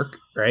fucking work,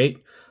 right?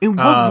 In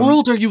what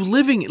world are you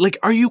living? Like,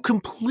 are you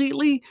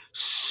completely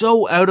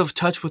so out of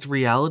touch with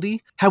reality?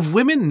 Have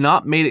women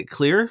not made it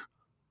clear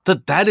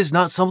that that is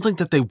not something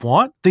that they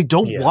want? They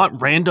don't want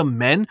random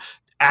men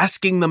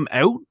asking them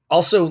out?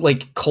 Also,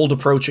 like cold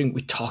approaching,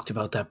 we talked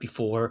about that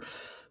before.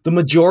 The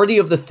majority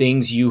of the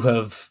things you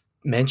have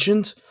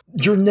mentioned,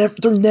 they're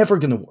never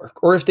going to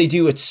work. Or if they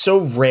do, it's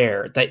so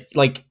rare that,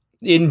 like,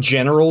 in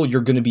general,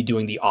 you're going to be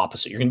doing the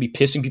opposite. You're going to be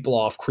pissing people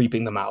off,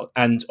 creeping them out.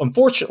 And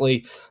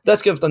unfortunately,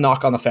 that's going to have the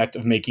knock-on effect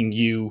of making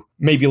you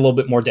maybe a little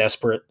bit more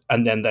desperate.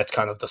 And then that's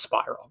kind of the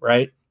spiral,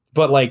 right?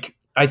 But, like,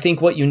 I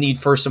think what you need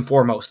first and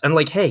foremost, and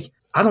like, hey,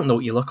 I don't know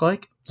what you look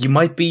like. You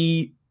might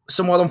be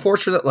somewhat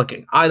unfortunate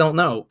looking. I don't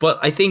know. But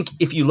I think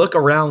if you look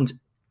around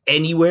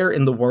anywhere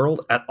in the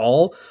world at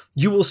all,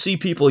 you will see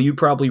people you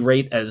probably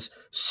rate as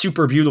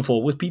super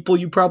beautiful with people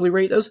you probably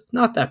rate as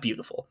not that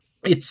beautiful.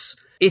 It's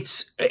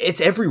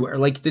everywhere.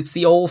 Like, it's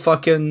the old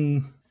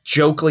fucking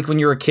joke, like when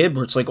you're a kid,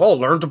 where it's like, oh,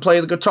 learn to play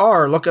the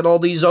guitar. Look at all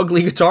these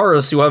ugly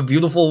guitarists who have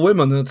beautiful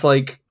women. And it's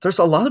like, there's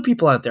a lot of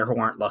people out there who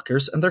aren't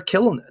lookers, and they're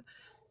killing it.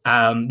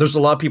 There's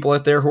a lot of people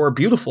out there who are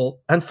beautiful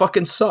and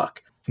fucking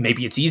suck.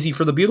 Maybe it's easy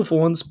for the beautiful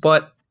ones,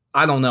 but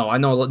I don't know. I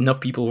know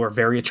enough people who are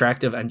very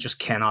attractive and just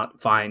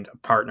cannot find a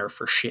partner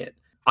for shit.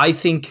 I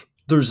think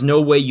there's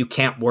no way you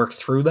can't work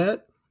through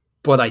that,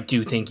 but I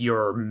do think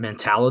your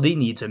mentality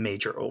needs a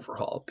major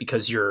overhaul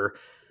because you're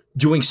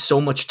doing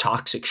so much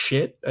toxic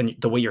shit and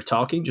the way you're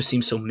talking just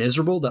seems so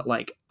miserable that,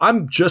 like,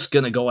 I'm just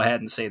going to go ahead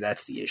and say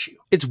that's the issue.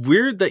 It's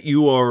weird that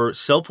you are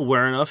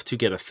self-aware enough to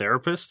get a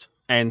therapist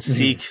and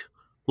seek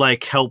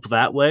like help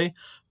that way,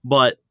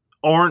 but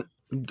aren't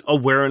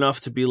aware enough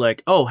to be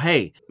like, oh,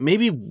 hey,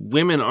 maybe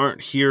women aren't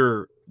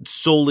here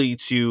solely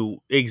to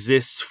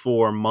exist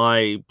for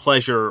my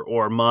pleasure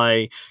or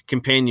my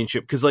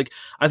companionship. Because, like,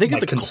 I think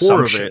at the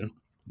core of it,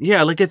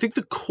 I think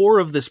the core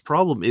of this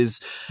problem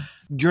is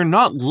you're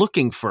not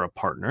looking for a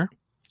partner.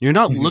 You're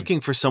not looking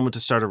for someone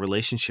to start a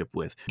relationship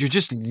with. You're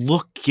just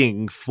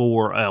looking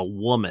for a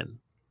woman.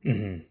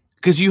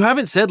 Because you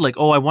haven't said, like,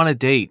 oh, I want to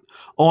date.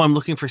 Oh, I'm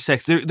looking for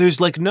sex.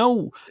 There's like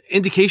no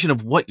indication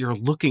of what you're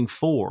looking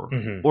for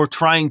or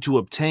trying to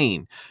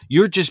obtain.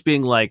 You're just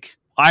being like,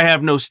 I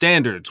have no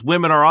standards.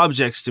 Women are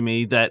objects to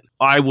me that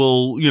I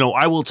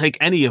will take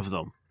any of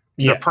them.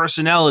 Their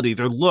personality,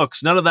 their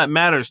looks, none of that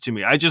matters to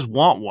me. I just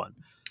want one.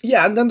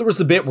 Yeah, and then there was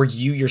the bit where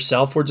you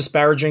yourself were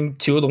disparaging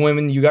 2 of the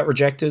women you got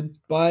rejected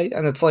by,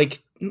 and it's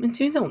like,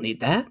 you don't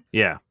need that.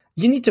 Yeah.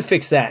 You need to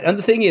fix that. And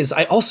the thing is,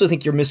 I also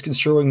think you're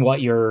misconstruing what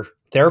your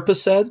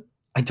therapist said.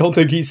 I don't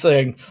think he's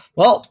saying,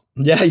 well,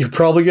 yeah, you're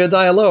probably going to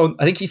die alone.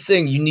 I think he's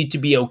saying you need to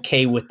be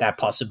okay with that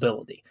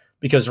possibility.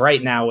 Because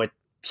right now it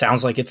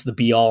sounds like it's the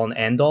be-all and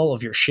end-all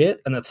of your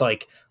shit. And it's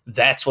like,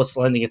 that's what's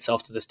lending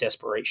itself to this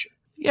desperation.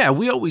 Yeah,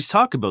 we always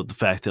talk about the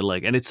fact that,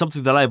 like, and it's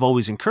something that I've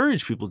always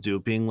encouraged people to do,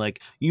 being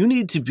like, you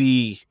need to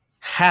be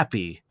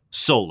happy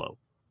solo.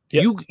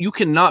 Yep. You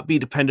cannot be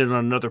dependent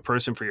on another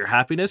person for your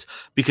happiness,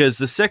 because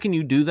the second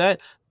you do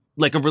that,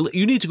 like,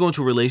 you need to go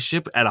into a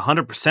relationship at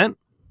 100%,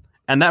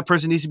 and that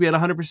person needs to be at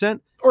 100%.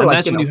 Or, and like,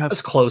 that's when you have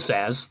as close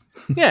as.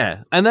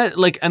 Yeah, and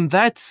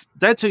that's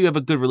how you have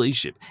a good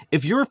relationship.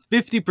 If you're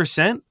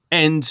 50%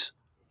 and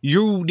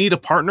you need a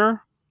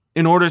partner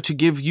in order to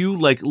give you,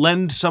 like,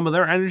 lend some of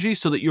their energy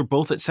so that you're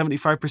both at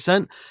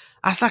 75%,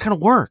 that's not going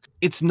to work.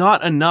 It's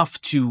not enough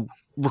to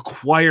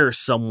require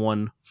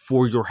someone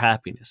for your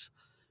happiness.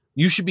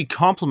 You should be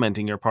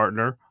complimenting your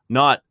partner,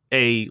 not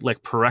a,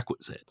 like,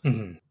 prerequisite.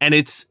 And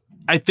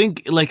I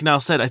think, like Niall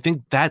said, I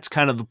think that's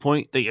kind of the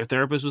point that your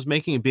therapist was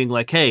making, and being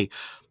like, hey,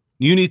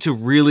 you need to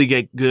really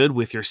get good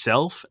with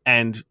yourself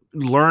and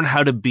learn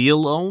how to be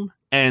alone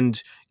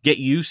and get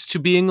used to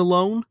being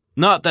alone.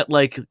 Not that,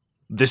 like,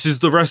 this is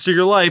the rest of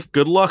your life.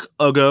 Good luck,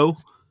 Ugo.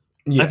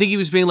 Yeah. I think he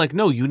was being like,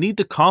 no, you need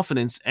the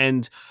confidence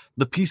and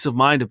the peace of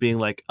mind of being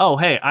like, oh,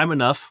 hey, I'm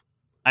enough.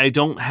 I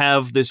don't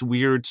have this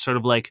weird sort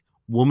of like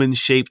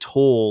woman-shaped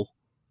hole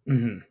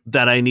Mhm.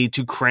 that I need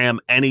to cram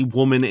any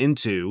woman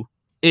into.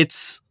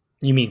 It's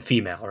You mean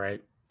female,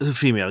 right? a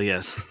female,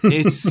 yes.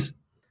 It's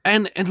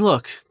and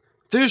look,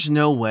 there's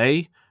no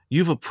way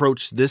you've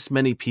approached this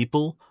many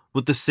people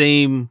with the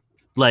same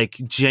like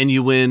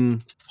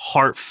genuine,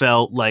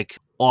 heartfelt, like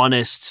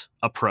honest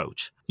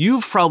approach.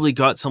 You've probably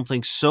got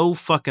something so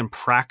fucking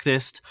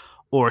practiced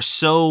or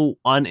so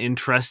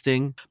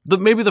uninteresting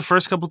that maybe the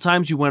first couple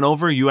times you went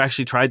over, you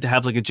actually tried to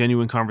have like a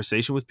genuine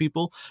conversation with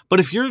people. But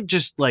if you're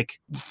just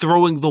like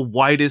throwing the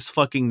widest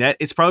fucking net,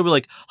 it's probably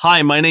like,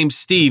 hi, my name's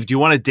Steve. Do you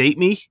want to date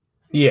me?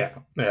 Yeah.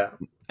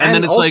 And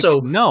then it's also,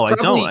 like, no,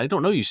 probably- I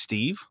don't know you,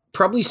 Steve.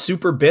 Probably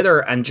super bitter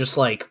and just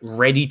like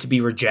ready to be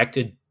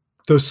rejected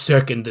the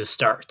second this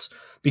starts.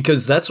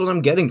 Because that's what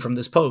I'm getting from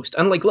this post.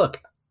 And like,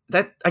 look,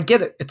 that I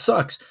get it. It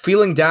sucks.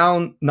 Feeling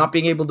down, not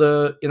being able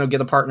to,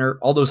 get a partner,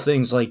 all those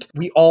things. Like,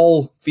 we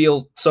all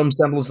feel some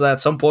semblance of that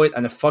at some point,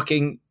 and it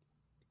fucking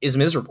is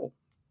miserable.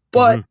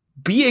 But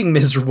being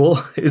miserable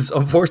is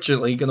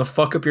unfortunately going to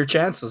fuck up your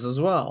chances as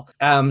well.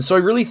 So I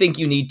really think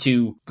you need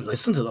to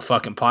listen to the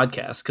fucking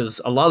podcast,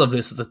 because a lot of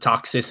this is the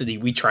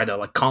toxicity we try to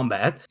like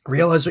combat.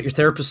 Realize what your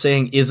therapist is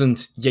saying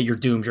isn't, yeah, you're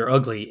doomed, you're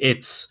ugly.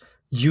 It's,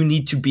 you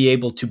need to be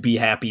able to be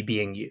happy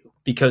being you.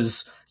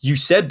 Because you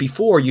said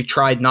before you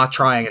tried not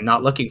trying and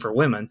not looking for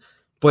women,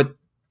 but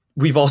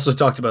we've also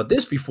talked about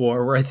this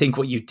before, where I think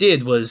what you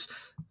did was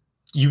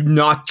you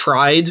not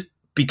tried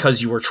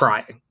because you were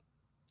trying.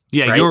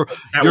 Yeah, right? your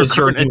was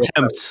current your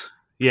attempt.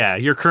 Yeah,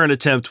 your current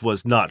attempt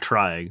was not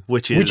trying,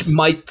 which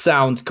might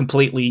sound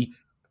completely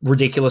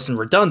ridiculous and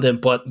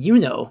redundant, but you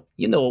know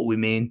what we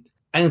mean.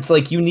 And it's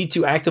like, you need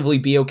to actively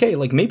be okay.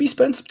 Like, maybe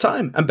spend some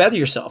time and better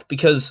yourself,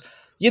 because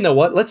you know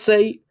what? Let's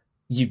say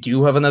you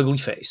do have an ugly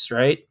face,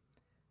 right?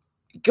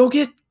 Go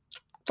get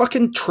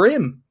fucking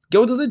trim.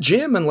 Go to the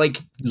gym and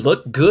like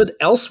look good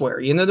elsewhere.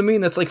 You know what I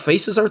mean? That's like,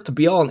 faces aren't the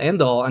be all and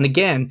end all. And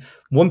again,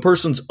 one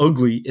person's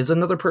ugly is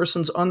another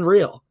person's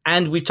unreal.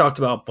 And we've talked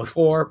about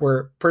before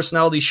where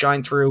personalities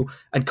shine through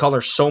and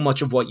color so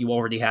much of what you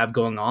already have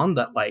going on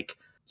that like,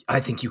 I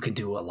think you can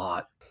do a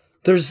lot.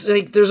 There's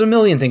a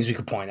million things we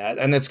could point at,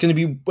 and it's going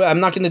to be,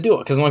 I'm not going to do it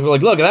because I'm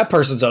like, look, that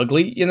person's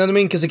ugly. You know what I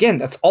mean? Because again,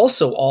 that's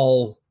also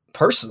all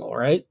personal,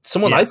 right?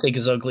 Someone I think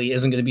is ugly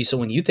isn't going to be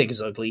someone you think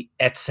is ugly,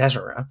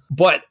 etc.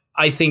 But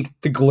I think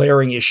the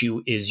glaring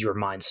issue is your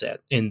mindset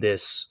in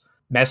this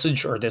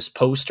message or this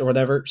post or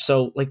whatever.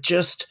 So like,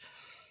 just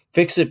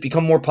fix it,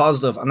 become more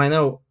positive. And I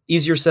know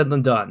easier said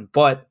than done,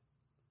 but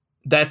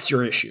that's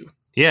your issue.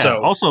 Yeah.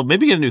 So, also,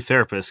 maybe get a new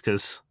therapist,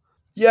 because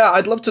yeah,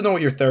 I'd love to know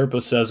what your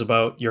therapist says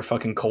about your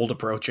fucking cold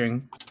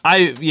approaching.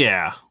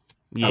 Yeah.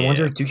 I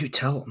wonder, do you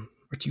tell them,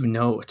 or do you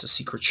know it's a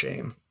secret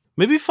shame?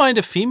 Maybe find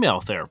a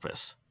female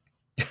therapist.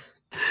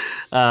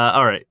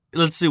 All right,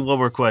 let's do one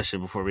more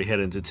question before we head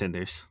into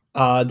Tinders.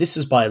 This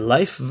is by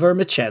Life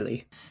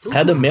Vermicelli.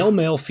 Had a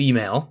male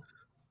female,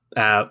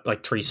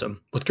 like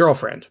threesome with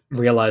girlfriend.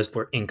 Realized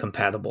we're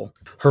incompatible.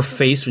 Her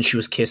face when she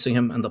was kissing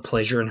him and the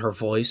pleasure in her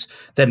voice,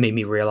 that made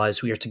me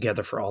realize we are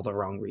together for all the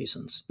wrong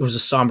reasons. It was a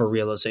somber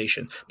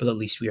realization, but at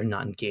least we are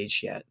not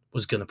engaged yet.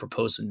 Was going to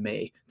propose in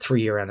May,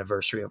 3-year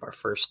anniversary of our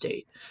first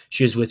date.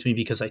 She is with me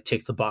because I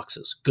tick the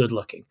boxes. Good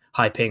looking,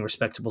 high paying,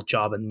 respectable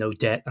job and no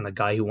debt, and a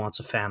guy who wants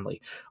a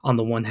family. On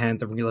the one hand,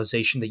 the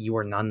realization that you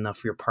are not enough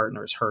for your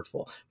partner is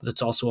hurtful, but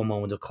it's also a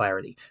moment of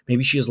clarity.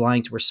 Maybe she is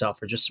lying to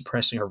herself or just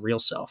suppressing her real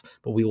self,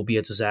 but we will be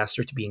a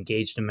disaster to be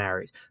engaged and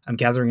married. I'm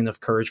gathering enough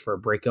courage for a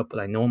breakup,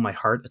 but I know in my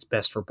heart it's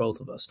best for both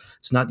of us.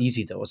 It's not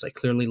easy though, as I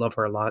clearly love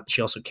her a lot.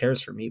 She also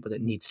cares for me, but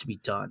it needs to be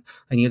done.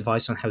 I need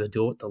advice on how to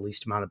do it with the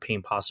least amount of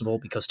pain possible,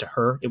 because to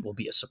her, it will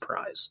be a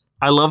surprise.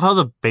 I love how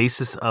the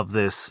basis of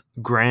this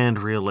grand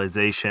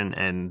realization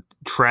and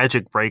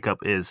tragic breakup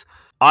is,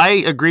 I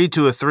agreed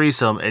to a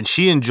threesome and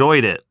she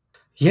enjoyed it.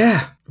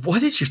 Yeah. What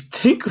did you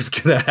think was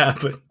going to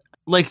happen?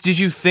 Like, did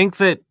you think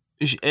that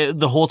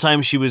the whole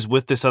time she was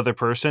with this other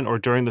person, or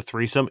during the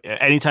threesome,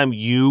 anytime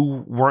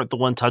you weren't the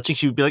one touching,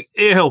 she would be like,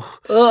 ew.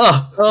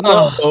 Ugh.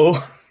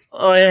 Oh,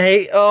 I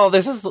hate,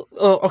 this is,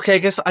 okay,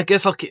 I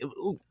guess I'll,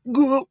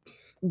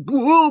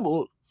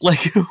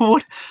 like,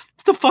 what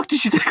the fuck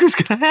did you think was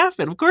going to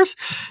happen? Of course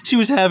she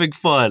was having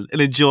fun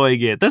and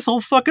enjoying it. That's the whole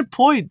fucking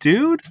point,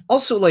 dude.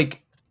 Also,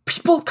 like,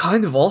 people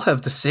kind of all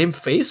have the same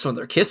face when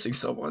they're kissing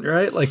someone,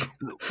 right? Like,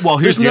 well,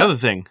 here's the other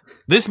thing.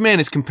 This man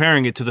is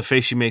comparing it to the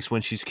face she makes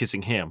when she's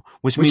kissing him,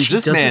 which means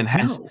this man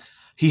has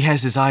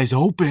his eyes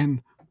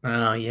open.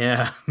 Oh,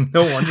 yeah.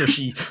 No wonder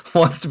she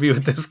wants to be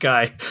with this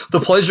guy. The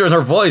pleasure in her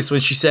voice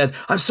when she said,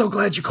 I'm so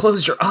glad you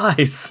closed your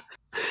eyes.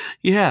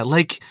 Yeah,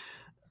 like,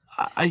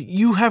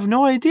 you have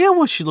no idea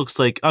what she looks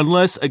like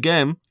unless,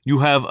 again, you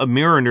have a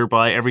mirror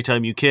nearby every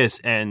time you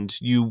kiss and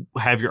you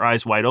have your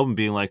eyes wide open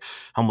being like,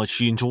 how much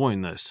she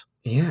enjoying this?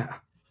 Yeah.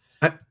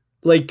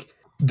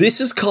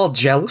 This is called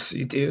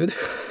jealousy, dude.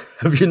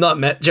 Have you not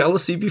met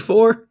jealousy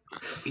before?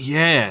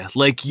 Yeah,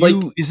 like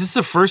you. Is this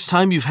the first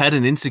time you've had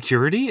an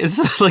insecurity? Is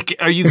this like,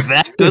 are you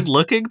that good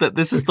looking that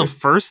this is the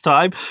first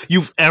time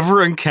you've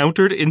ever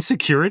encountered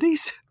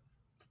insecurities?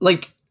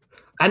 Like,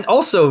 and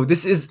also,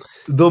 this is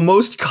the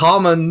most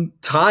common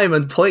time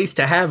and place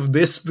to have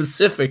this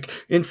specific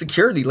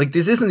insecurity. Like,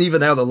 this isn't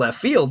even out of left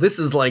field. This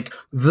is like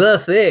the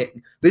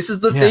thing. This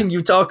is the thing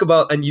you talk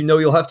about and you know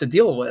you'll have to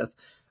deal with.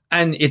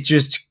 And it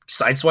just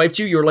sideswiped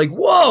you. You're like,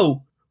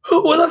 whoa,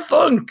 who would have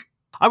thunk?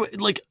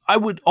 I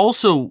would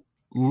also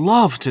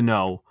love to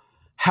know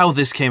how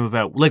this came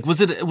about. Like,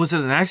 was it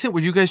an accident? Were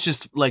you guys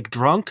just like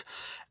drunk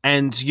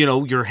and, you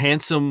know, your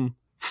handsome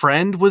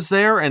friend was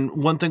there and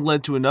one thing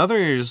led to another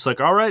and you're just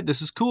like, all right,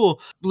 this is cool.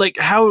 Like,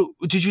 how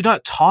did you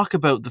not talk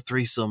about the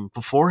threesome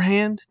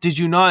beforehand? Did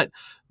you not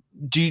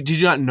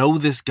know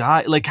this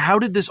guy? Like, how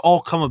did this all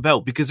come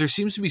about? Because there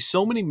seems to be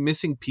so many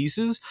missing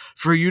pieces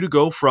for you to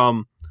go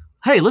from,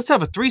 hey, let's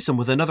have a threesome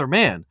with another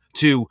man,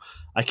 to,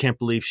 I can't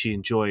believe she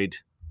enjoyed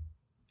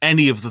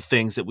any of the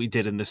things that we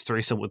did in this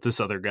threesome with this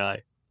other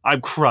guy.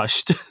 I'm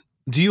crushed.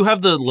 Do you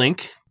have the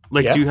link?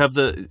 Like, do you have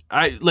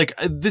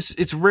this?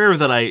 It's rare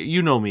that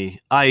you know me,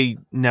 I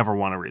never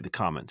want to read the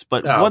comments,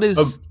 but what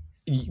is...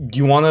 do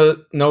you want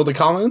to know the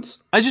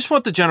comments? I just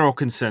want the general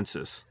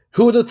consensus.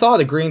 Who would have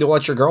thought agreeing to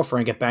watch your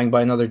girlfriend get banged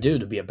by another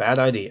dude would be a bad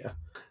idea?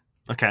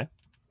 Okay.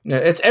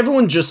 It's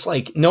everyone just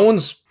like, no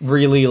one's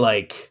really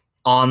like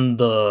on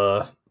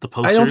the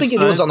posters I don't think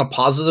anyone's side? on the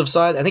positive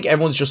side. I think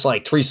everyone's just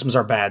like, threesomes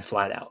are bad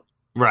flat out.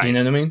 Right. You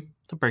know what I mean?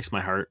 That breaks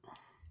my heart.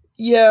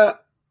 Yeah.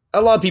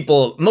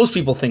 Most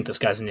people think this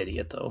guy's an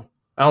idiot, though.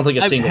 I don't think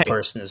a single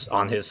person is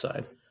on his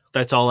side.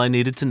 That's all I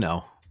needed to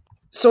know.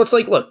 So it's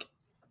like, look,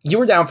 you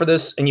were down for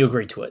this and you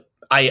agreed to it.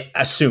 I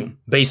assume,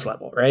 base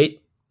level,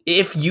 right?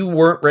 If you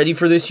weren't ready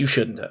for this, you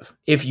shouldn't have.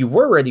 If you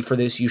were ready for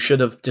this, you should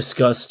have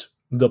discussed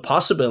the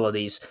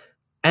possibilities.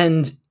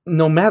 And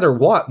no matter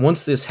what,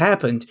 once this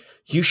happened,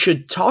 you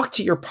should talk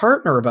to your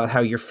partner about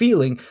how you're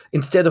feeling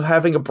instead of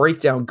having a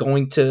breakdown,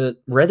 going to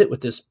Reddit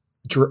with this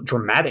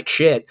dramatic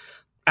shit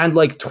and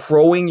like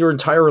throwing your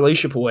entire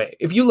relationship away.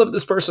 If you love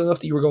this person enough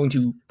that you were going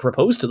to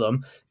propose to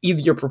them, either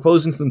you're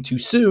proposing to them too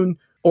soon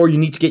or you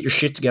need to get your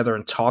shit together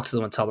and talk to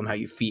them and tell them how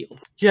you feel.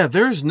 Yeah,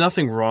 there's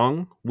nothing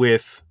wrong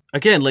with,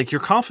 again, like,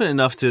 you're confident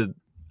enough to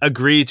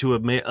agree to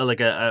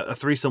a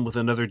threesome with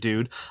another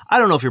dude. I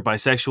don't know if you're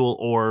bisexual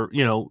or,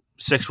 you know,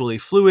 sexually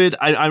fluid.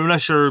 I'm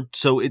not sure.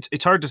 So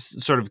it's hard to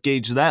sort of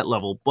gauge that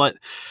level, but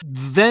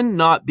then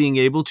not being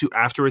able to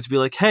afterwards be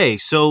like, hey,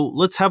 so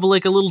let's have a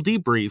little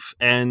debrief.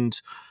 And,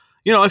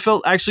 you know, I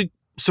felt actually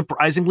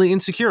surprisingly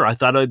insecure. I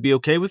thought I'd be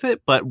okay with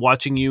it, but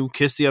watching you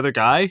kiss the other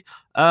guy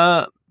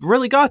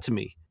really got to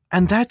me.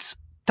 And that's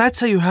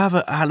how you have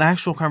an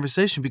actual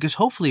conversation, because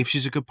hopefully if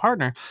she's a good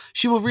partner,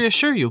 she will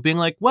reassure you, being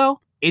like,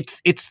 well,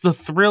 it's the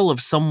thrill of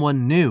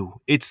someone new.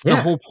 It's the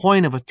whole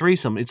point of a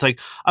threesome. It's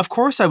like, of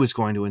course I was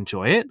going to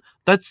enjoy it.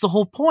 That's the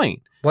whole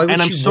point. Why would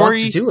she want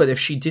to do it if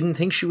she didn't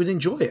think she would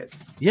enjoy it?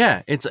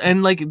 Yeah,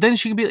 and like, then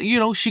she can be, you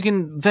know, she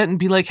can then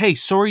be like, hey,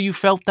 sorry you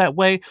felt that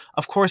way.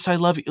 Of course I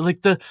love you.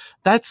 Like,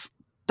 that's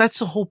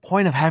the whole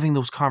point of having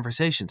those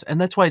conversations. And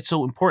that's why it's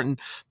so important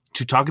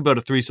to talk about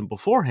a threesome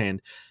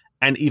beforehand,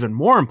 and even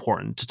more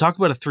important to talk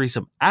about a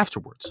threesome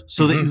afterwards,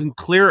 so that you can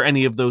clear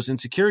any of those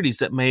insecurities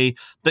that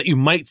you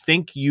might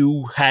think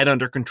you had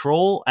under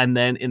control. And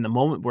then in the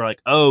moment we're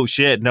like, oh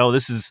shit, no,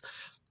 this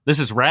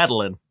is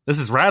rattling. This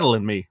is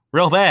rattling me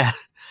real bad.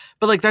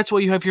 But like, that's why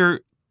you have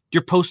your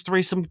post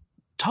threesome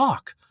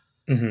talk,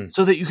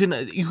 so that you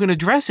can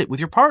address it with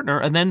your partner.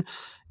 And then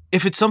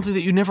if it's something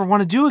that you never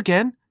want to do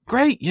again,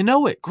 great, you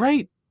know it,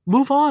 great,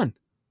 move on.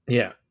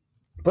 Yeah.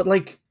 But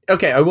like,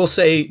 okay, I will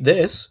say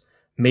this.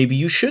 Maybe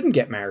you shouldn't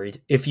get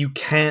married if you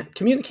can't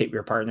communicate with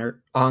your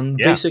partner on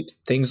basic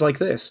things like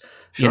this,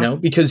 you know,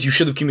 because you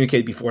should have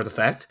communicated before the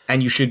fact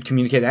and you should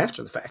communicate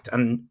after the fact.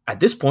 And at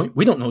this point,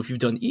 we don't know if you've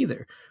done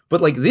either.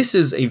 But like, this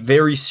is a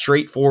very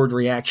straightforward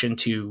reaction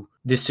to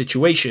this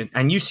situation,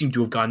 and you seem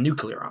to have gone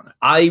nuclear on it.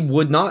 I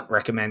would not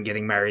recommend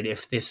getting married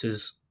if this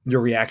is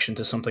your reaction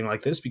to something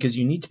like this, because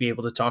you need to be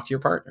able to talk to your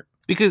partner.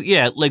 Because,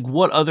 like,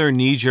 what other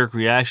knee-jerk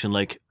reaction?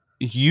 Like,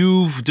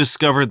 you've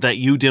discovered that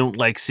you didn't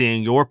like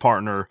seeing your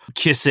partner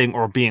kissing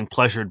or being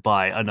pleasured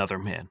by another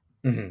man.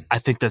 I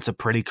think that's a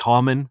pretty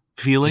common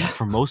feeling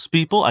for most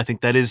people. I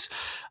think that is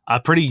a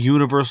pretty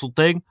universal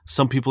thing.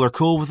 Some people are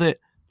cool with it.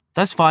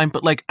 That's fine.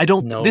 But like,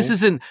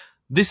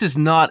 this is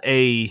not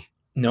a...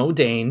 No,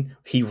 Dane,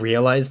 he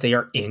realized they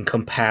are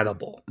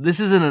incompatible. This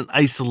isn't an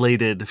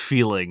isolated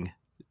feeling,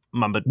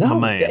 my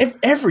man.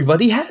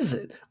 Everybody has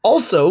it.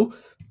 Also,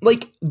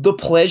 like, the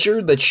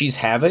pleasure that she's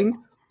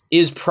having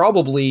is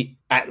probably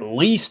at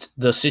least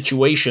the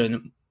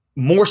situation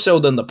more so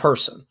than the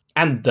person.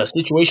 And the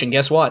situation,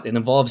 guess what? It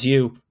involves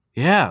you.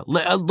 Yeah.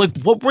 Like,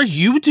 what were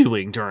you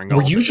doing during all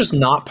this? Were you this? just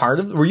not part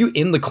of it? Were you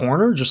in the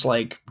corner just,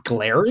 like,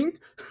 glaring?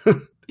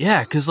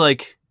 Yeah, because,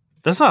 like,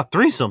 that's not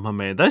threesome, my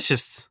man. That's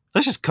just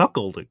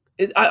cuckolding.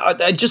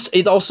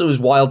 It also is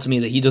wild to me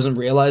that he doesn't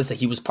realize that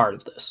he was part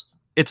of this.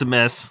 It's a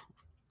mess.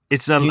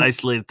 It's not an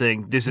isolated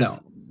thing.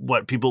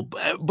 what people,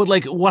 but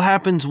like what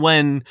happens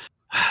when,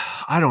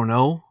 I don't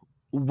know,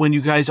 when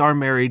you guys are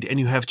married and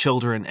you have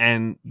children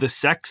and the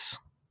sex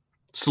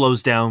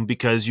slows down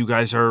because you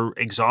guys are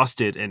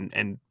exhausted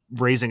and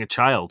raising a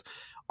child,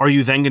 are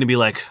you then going to be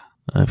like,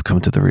 I've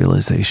come to the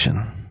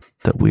realization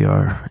that we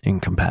are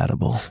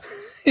incompatible?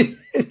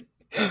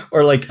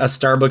 Or like a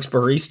Starbucks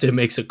barista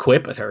makes a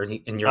quip at her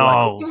and you're like,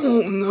 oh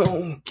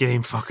no.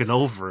 Game fucking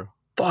over.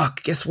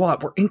 Fuck, guess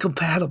what? We're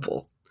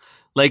incompatible.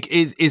 Like,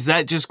 is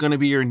that just going to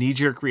be your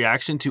knee-jerk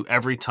reaction to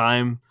every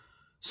time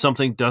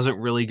something doesn't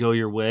really go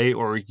your way,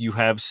 or you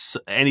have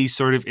any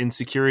sort of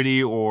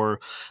insecurity, or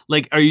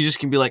like, are you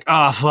just going to be like,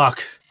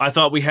 fuck, I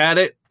thought we had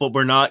it, but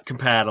we're not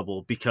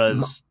compatible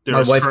because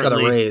my wife got a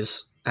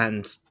raise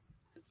and,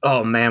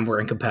 oh man, we're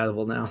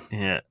incompatible now.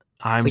 Yeah,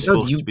 I'm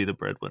supposed to be the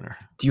breadwinner.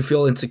 Do you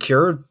feel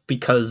insecure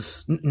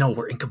because, no,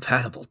 we're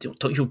incompatible?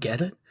 Don't you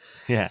get it?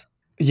 Yeah.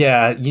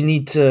 Yeah, you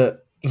need to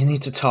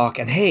talk,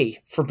 and hey,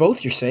 for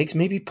both your sakes,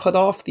 maybe put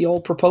off the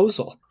old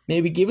proposal.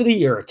 Maybe give it a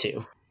year or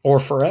two, or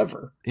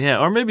forever. Yeah,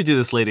 or maybe do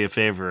this lady a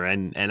favor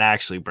and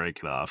actually break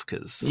it off,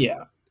 because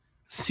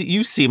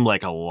you seem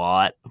like a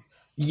lot.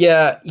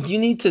 Yeah, you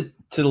need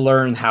to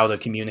learn how to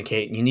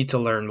communicate, and you need to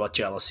learn what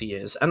jealousy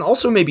is, and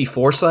also maybe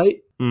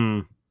foresight,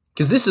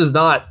 because this is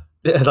not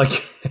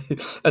like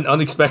an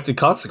unexpected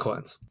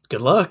consequence.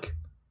 Good luck.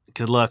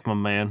 Good luck, my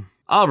man.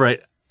 All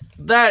right.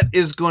 That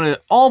is going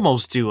to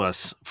almost do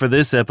us for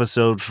this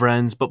episode,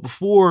 friends. But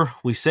before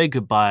we say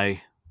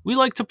goodbye, we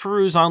like to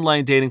peruse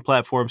online dating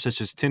platforms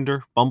such as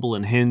Tinder, Bumble,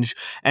 and Hinge,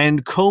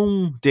 and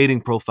comb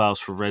dating profiles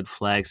for red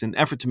flags in an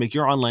effort to make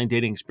your online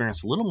dating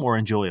experience a little more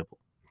enjoyable.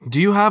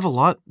 Do you have a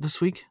lot this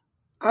week?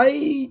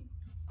 I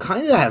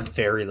kind of have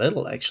very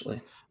little,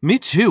 actually. Me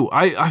too.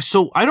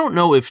 So I don't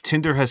know if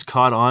Tinder has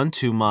caught on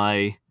to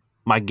my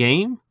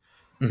game,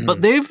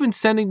 but they've been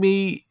sending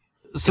me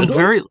some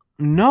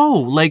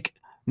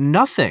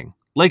nothing,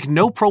 like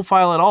no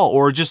profile at all,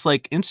 or just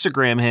like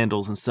Instagram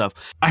handles and stuff.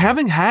 I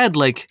haven't had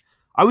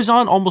I was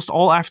on almost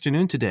all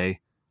afternoon today,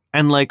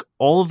 and like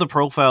all of the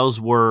profiles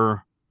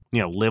were,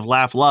 live,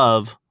 laugh,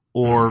 love,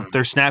 or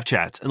their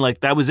Snapchats, and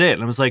like that was it.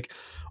 And I was like,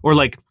 or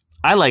like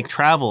I like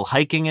travel,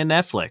 hiking, and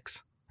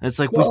Netflix. And it's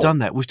like, we've done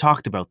that. We've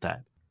talked about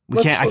that.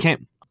 I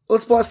can't.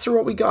 Let's blast through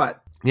what we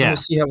got. Yeah, we'll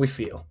see how we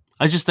feel.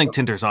 I just think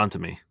Tinder's onto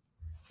me.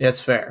 Yeah,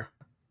 it's fair.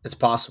 It's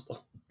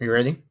possible. Are you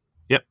ready?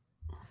 Yep.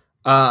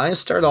 I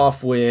start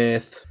off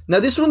with... Now,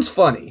 this one's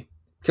funny,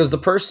 because the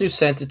person who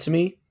sent it to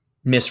me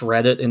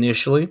misread it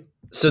initially.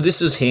 So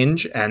this is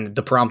Hinge, and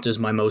the prompt is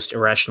my most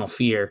irrational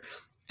fear,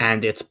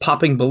 and it's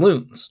popping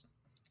balloons.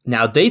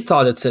 Now, they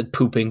thought it said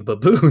pooping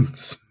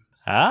baboons.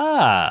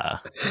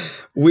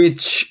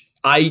 Which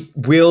I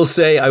will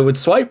say I would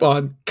swipe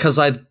on, because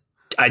I'd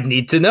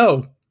need to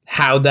know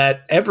how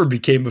that ever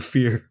became a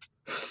fear.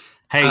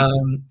 Hey,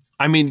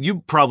 I mean, you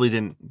probably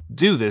didn't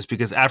do this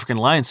because African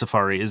Lion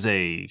Safari is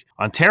a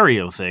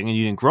Ontario thing and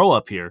you didn't grow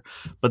up here.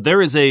 But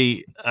there is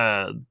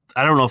I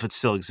don't know if it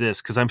still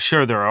exists because I'm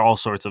sure there are all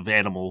sorts of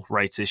animal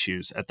rights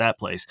issues at that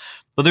place.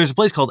 But there's a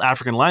place called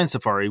African Lion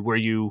Safari where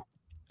you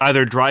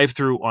either drive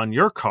through on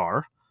your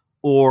car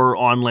or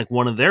on like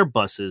one of their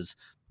buses.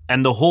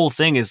 And the whole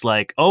thing is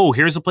like, oh,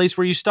 here's a place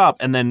where you stop.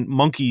 And then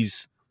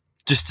monkeys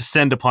just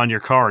descend upon your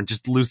car and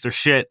just lose their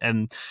shit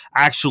and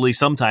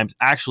sometimes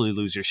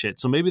lose your shit.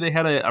 So maybe they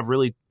had a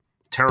really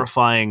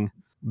terrifying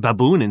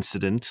baboon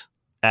incident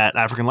at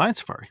African Lion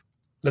Safari.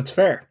 That's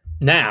fair.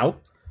 Now,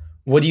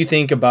 what do you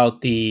think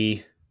about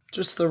the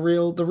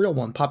real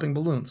one, popping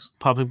balloons?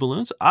 Popping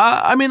balloons?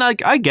 I mean,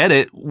 I get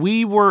it.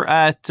 We were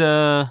at,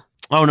 I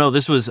was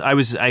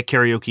at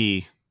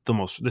karaoke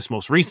this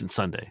most recent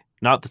Sunday.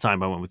 Not the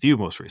time I went with you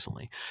most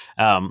recently.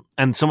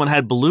 And someone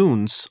had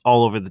balloons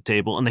all over the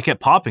table and they kept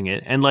popping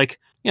it. And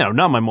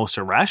not my most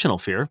irrational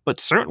fear, but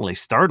certainly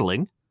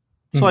startling.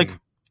 So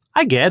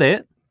I get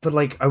it.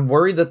 But I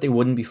worry that they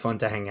wouldn't be fun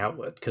to hang out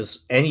with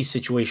because any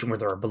situation where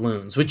there are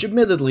balloons, which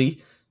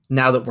admittedly,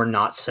 now that we're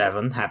not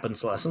 7,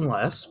 happens less and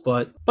less.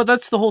 But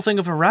that's the whole thing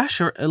of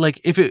irrational.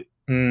 If it,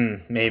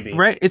 maybe,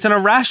 right? It's an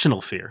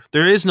irrational fear.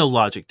 There is no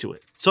logic to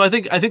it. So I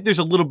think there's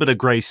a little bit of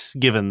grace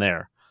given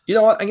there. You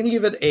know what? I'm going to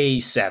give it a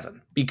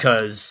 7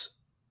 because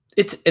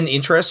it's an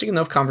interesting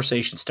enough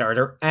conversation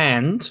starter,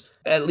 and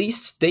at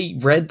least they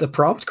read the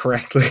prompt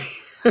correctly.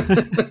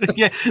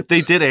 Yeah,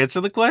 they did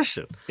answer the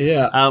question.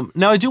 Yeah.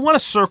 Now, I do want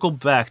to circle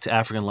back to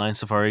African Lion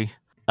Safari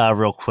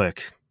real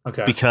quick.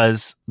 Okay.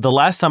 Because the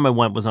last time I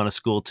went was on a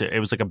school trip.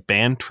 It was like a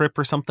band trip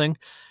or something.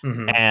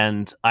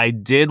 And I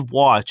did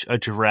watch a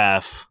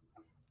giraffe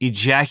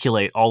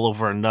ejaculate all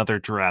over another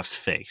giraffe's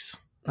face.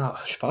 Oh,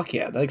 fuck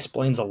yeah. That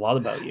explains a lot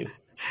about you.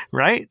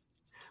 Right?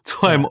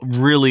 That's why I'm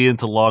really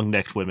into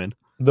long-necked women.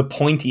 The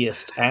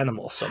pointiest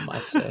animal, some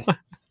might say.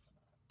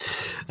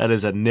 That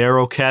is a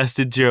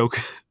narrow-casted joke.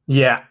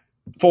 Yeah.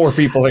 4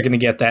 people are going to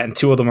get that, and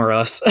 2 of them are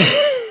us.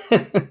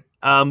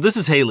 This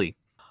is Haley.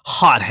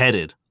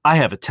 Hot-headed. I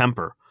have a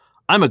temper.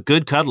 I'm a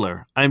good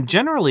cuddler. I'm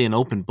generally an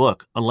open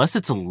book, unless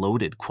it's a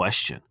loaded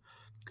question.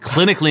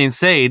 Clinically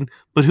insane,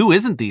 but who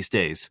isn't these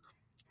days?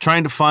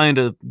 Trying to find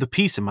the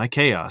peace in my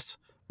chaos.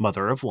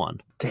 mother of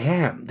one.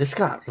 Damn, this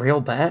got real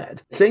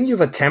bad. Saying you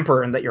have a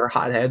temper and that you're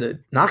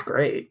hot-headed, not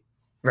great,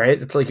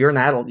 right? It's like you're an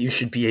adult. You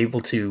should be able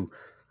to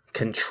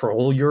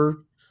control your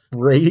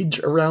rage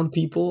around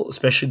people,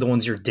 especially the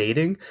ones you're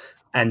dating,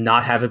 and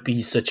not have it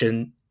be such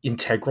an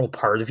integral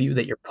part of you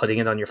that you're putting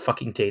it on your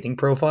fucking dating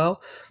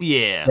profile.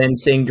 Yeah. Then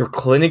saying you're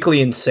clinically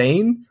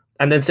insane,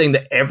 and then saying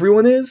that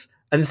everyone is,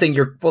 and then saying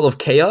you're full of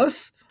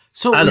chaos.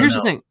 So I don't here's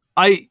know. the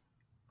thing.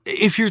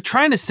 If you're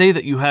trying to say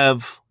that you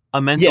have a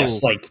mental,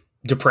 Yes, like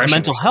depression,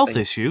 mental or health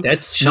something. issue,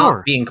 That's sure.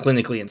 not being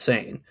clinically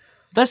insane.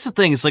 That's the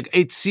thing. It's like,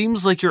 it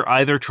seems like you're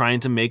either trying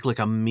to make like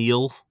a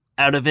meal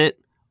out of it,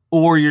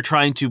 or you're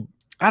trying to,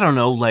 I don't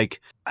know, like,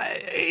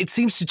 it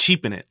seems to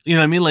cheapen it. You know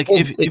what I mean? Like, Well,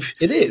 if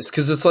it is,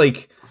 because it's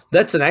like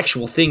that's an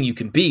actual thing you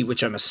can be,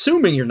 which I'm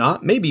assuming you're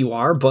not. Maybe you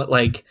are, but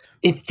like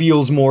it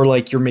feels more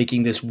like you're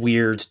making this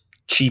weird,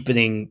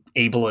 cheapening,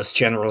 ableist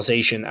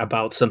generalization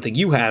about something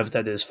you have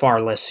that is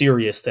far less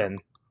serious than,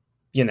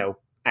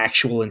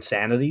 actual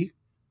insanity.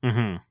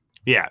 Mhm.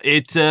 Yeah,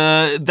 it's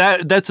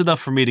that's enough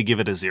for me to give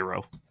it a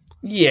 0.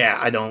 Yeah,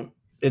 I don't.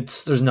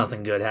 There's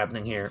nothing good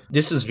happening here.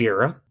 This is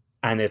Vera,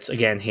 and it's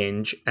again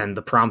Hinge, and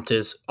the prompt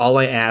is, all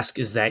I ask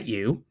is that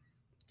you,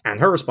 and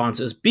her response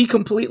is, be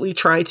completely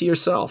try to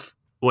yourself.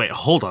 Wait,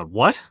 hold on.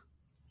 What?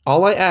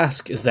 All I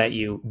ask is that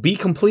you be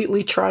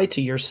completely try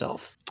to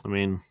yourself. I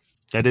mean,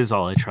 that is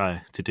all I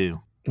try to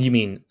do. You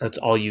mean that's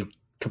all you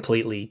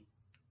completely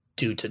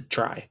do to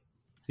try?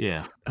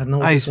 Yeah. I don't know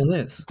what this one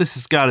is. This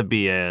has got to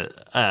be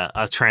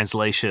a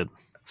translation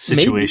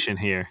situation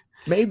here.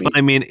 Maybe. But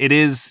I mean, it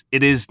is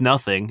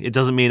nothing. It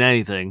doesn't mean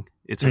anything.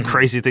 It's a Mhm.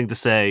 crazy thing to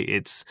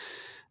say.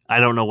 I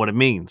don't know what it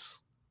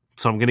means.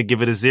 So I'm going to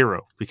give it a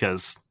 0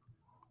 because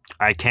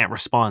I can't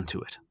respond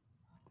to it.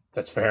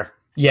 That's fair.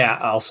 Yeah,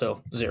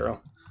 also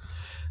 0.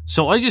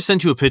 So I just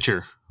sent you a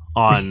picture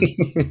on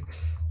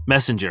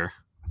Messenger.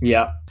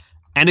 Yeah.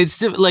 And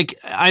it's like,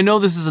 I know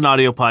this is an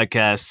audio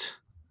podcast,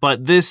 but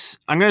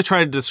I'm going to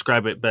try to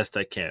describe it best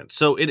I can.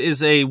 So it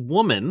is a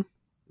woman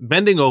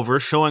bending over,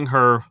 showing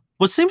her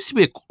what seems to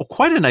be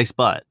quite a nice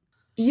butt.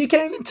 You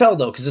can't even tell,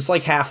 though, because it's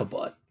like half a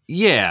butt.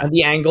 Yeah. And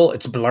the angle,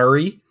 it's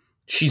blurry.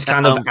 She's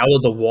kind of out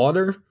of the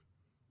water.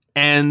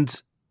 And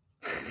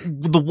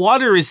the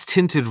water is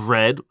tinted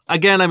red.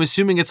 Again, I'm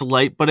assuming it's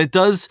light, but it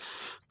does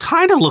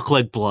kind of look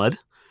like blood.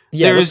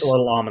 Yeah, There's that's a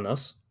little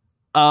ominous.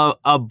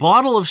 a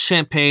bottle of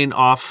champagne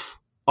off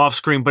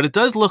screen, but it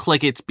does look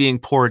like it's being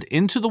poured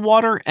into the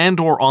water and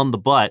or on the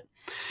butt.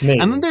 Maybe.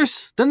 And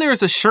then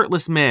there's a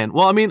shirtless man.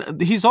 Well, I mean,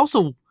 he's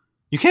also,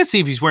 you can't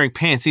see if he's wearing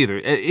pants either.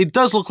 It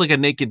does look like a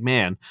naked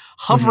man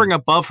hovering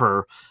above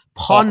her,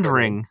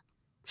 pondering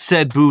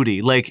said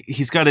booty. Like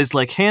he's got his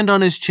like hand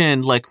on his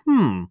chin, like,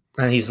 And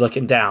he's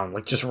looking down,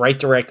 like just right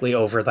directly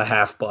over the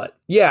half butt.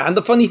 Yeah, and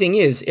the funny thing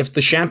is, if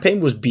the champagne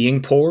was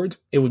being poured,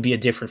 it would be a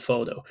different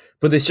photo.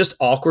 But it's just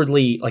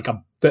awkwardly like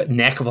the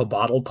neck of a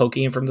bottle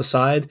poking in from the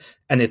side,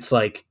 and it's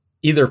like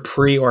either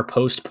pre or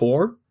post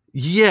pour.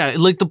 Yeah,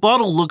 like the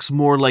bottle looks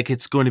more like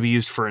it's going to be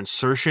used for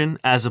insertion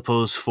as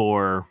opposed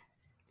for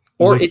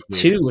Or liquid. it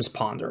too is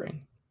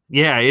pondering.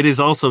 Yeah, it is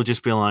also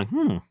just being like,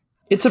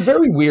 It's a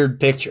very weird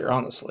picture,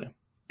 honestly.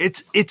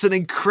 It's an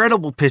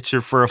incredible picture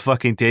for a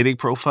fucking dating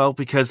profile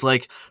because,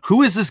 like,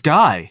 who is this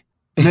guy?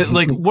 And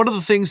like, one of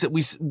the things that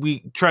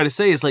we try to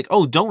say is like,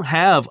 oh, don't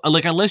have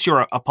like, unless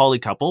you're a poly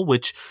couple,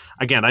 which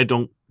again, I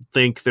don't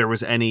think there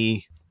was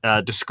any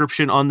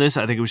description on this.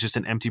 I think it was just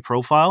an empty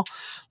profile.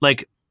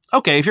 Like,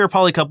 okay, if you're a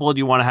poly couple and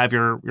you want to have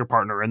your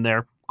partner in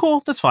there,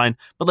 cool, that's fine.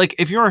 But like,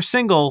 if you're a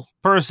single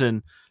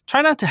person,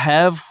 try not to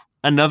have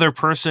another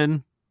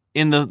person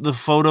in the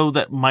photo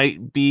that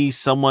might be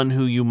someone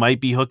who you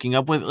might be hooking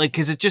up with, like,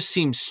 because it just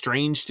seems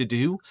strange to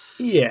do.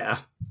 Yeah.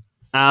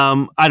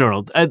 I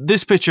don't know.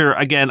 This picture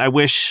again. I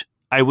wish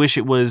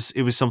it was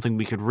something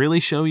we could really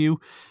show you,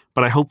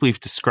 but I hope we've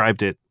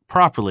described it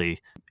properly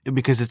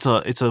because it's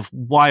a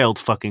wild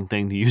fucking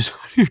thing to use on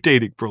your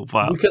dating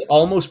profile. We could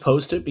almost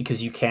post it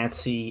because you can't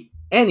see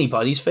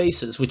anybody's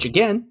faces, which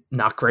again,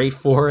 not great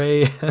for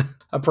a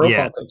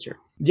profile picture.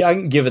 Yeah, I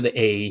can give it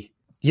a.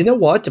 You know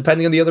what?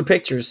 Depending on the other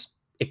pictures,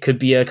 it could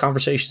be a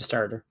conversation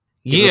starter.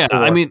 Give it a Yeah, 4.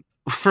 I mean,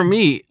 for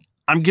me,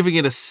 I'm giving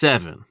it a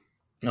 7.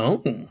 Oh,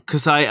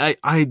 Because I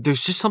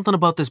there's just something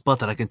about this butt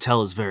that I can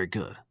tell is very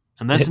good,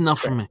 and that's It's enough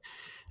for fair. me.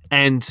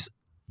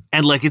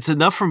 And like, it's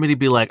enough for me to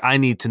be like, I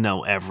need to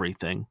know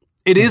everything.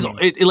 It is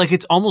like,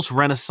 it's almost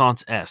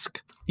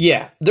Renaissance-esque.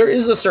 yeah. There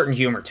is a certain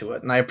humor to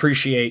it, and I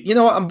appreciate. You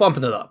know what? I'm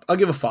bumping it up. I'll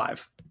give a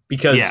 5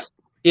 because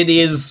it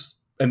is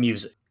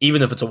amusing,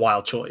 even if it's a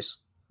wild choice.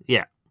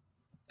 Yeah.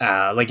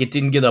 Like it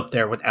didn't get up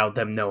there without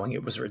them knowing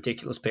it was a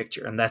ridiculous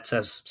picture, and that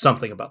says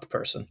something about the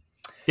person.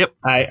 Yep.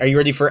 Are you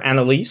ready for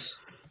Annalise?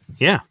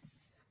 Yeah.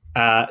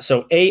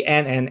 So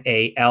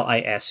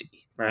Annalise,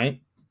 right?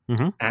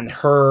 Mhm. And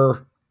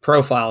her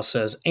profile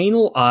says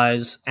anal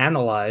eyes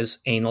analyze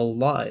anal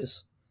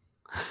lies.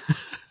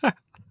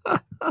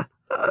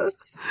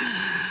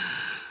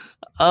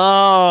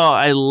 Oh,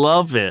 I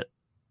love it.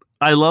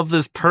 I love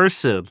this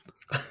person.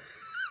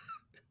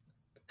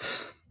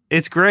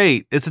 It's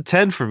great. It's a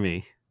 10 for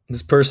me.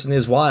 This person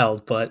is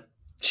wild, but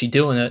she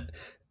doing it.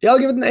 Yeah, I'll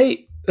give it an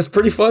 8. That's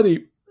pretty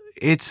funny.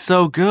 It's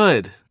so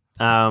good.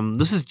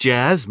 This is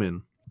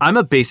Jasmine. I'm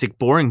a basic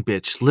boring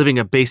bitch living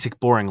a basic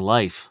boring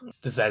life.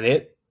 Is that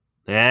it?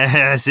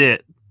 That's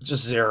it.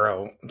 Just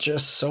 0.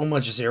 Just so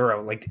much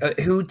 0. Like,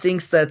 who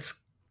thinks that's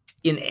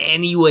in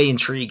any way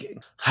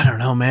intriguing? I don't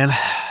know, man.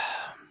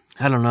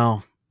 I don't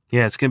know.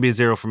 Yeah, it's going to be a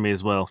 0 for me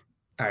as well.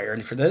 All right,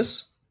 ready for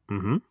this?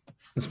 Mm-hmm.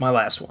 This is my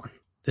last one.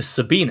 This is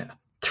Sabina.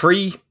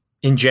 3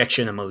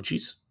 injection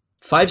emojis.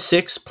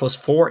 5'6" plus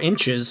 4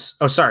 inches.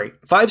 Oh, sorry.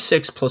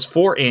 5'6" plus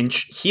 4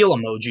 inch heel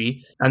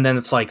emoji. And then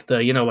it's like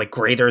the, like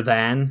greater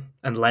than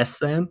and less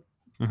than.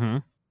 Mm-hmm.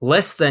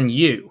 Less than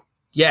you.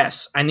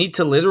 Yes, I need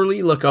to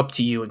literally look up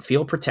to you and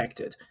feel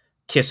protected.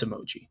 Kiss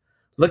emoji.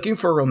 Looking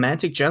for a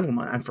romantic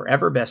gentleman and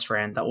forever best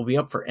friend that will be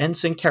up for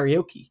NSYNC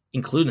karaoke,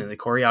 including the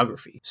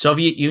choreography.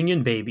 Soviet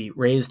Union baby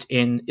raised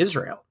in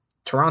Israel.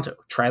 Toronto.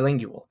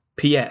 Trilingual.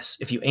 P.S.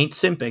 If you ain't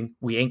simping,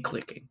 we ain't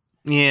clicking.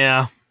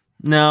 Yeah.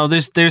 No,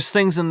 there's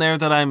things in there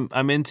that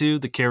I'm into.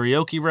 The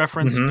karaoke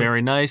reference,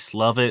 very nice,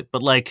 love it.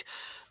 But like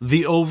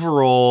the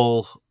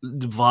overall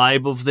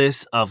vibe of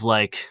this, of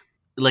no,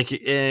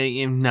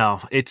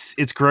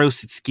 it's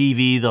gross, it's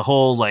skeevy. The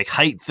whole like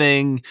height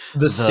thing,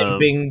 the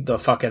simping, the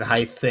fucking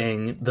height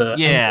thing, I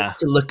need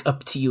to look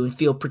up to you and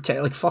feel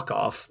protected. Like fuck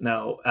off.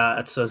 No,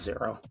 it's a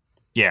 0.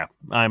 Yeah,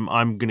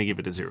 I'm gonna give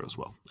it a 0 as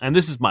well. And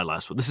this is my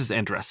last one. This is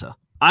Andressa.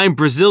 I'm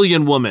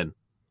Brazilian woman.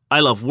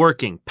 I love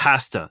working,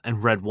 pasta,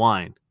 and red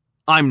wine.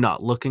 I'm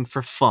not looking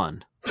for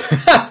fun.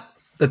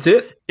 That's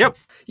it? Yep.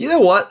 You know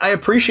what? I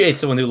appreciate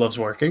someone who loves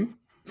working.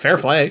 Fair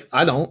play.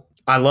 I don't.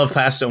 I love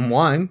pasta and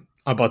wine.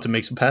 I'm about to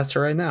make some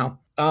pasta right now.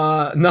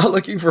 Not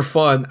looking for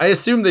fun. I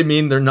assume they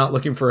mean they're not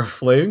looking for a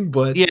fling,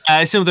 but... Yeah,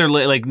 I assume they're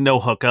like no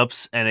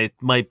hookups, and it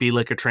might be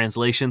like a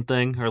translation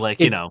thing, or like,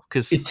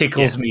 because... It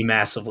tickles me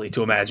massively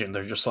to imagine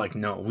they're just like,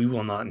 no, we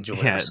will not enjoy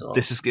ourselves.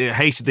 This is...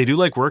 Hey, they do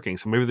like working,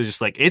 so maybe they're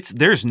just like,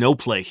 there's no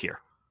play here.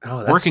 Oh,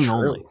 that's working true.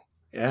 only.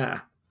 Yeah.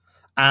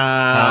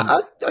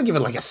 I'll give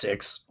it like a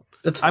 6.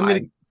 It's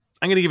fine.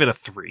 I'm gonna give it a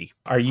 3.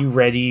 Are you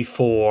ready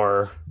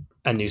for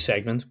a new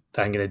segment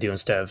that I'm gonna do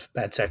instead of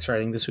bad sex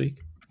writing this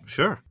week?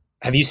 Sure.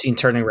 Have you seen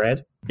Turning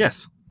Red?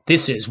 Yes.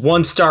 This is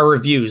 1-star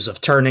reviews of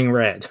Turning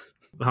Red.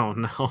 Oh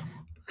no.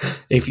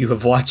 If you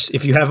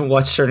haven't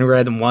watched Turning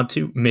Red and want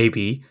to,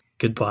 maybe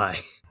goodbye.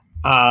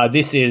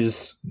 This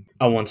is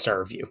a 1-star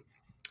review.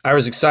 I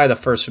was excited at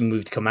first for the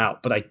movie to come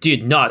out, but I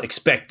did not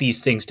expect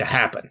these things to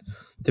happen.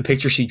 The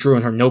pictures she drew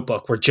in her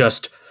notebook were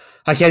just,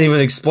 I can't even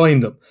explain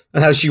them.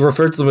 And how she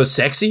referred to them as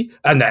sexy,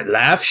 and that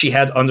laugh she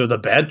had under the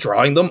bed,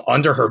 drawing them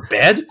under her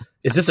bed.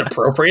 Is this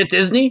appropriate,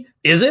 Disney?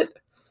 Is it?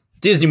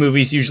 Disney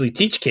movies usually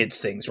teach kids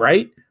things,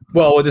 right?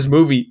 Well, in this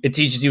movie, it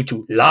teaches you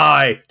to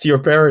lie to your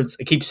parents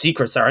and keep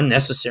secrets that are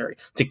unnecessary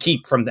to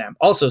keep from them.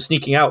 Also,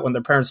 sneaking out when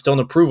their parents don't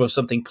approve of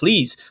something.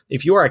 Please,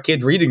 if you are a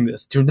kid reading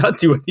this, do not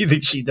do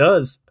anything she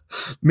does.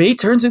 May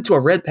turns into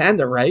a red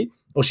panda, right?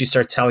 Well, she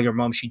starts telling her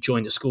mom she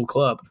joined a school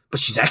club, but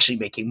she's actually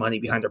making money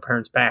behind her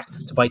parents' back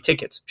to buy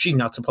tickets she's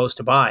not supposed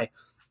to buy.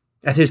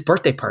 At his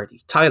birthday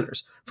party,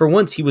 Tyler's, for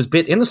once he was a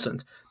bit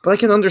innocent, but I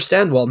can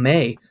understand why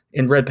May,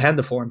 in red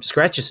panda form,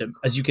 scratches him.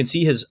 As you can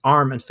see his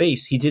arm and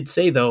face. He did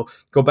say, though,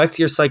 go back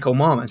to your psycho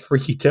mom and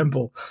freaky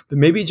temple, but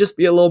maybe just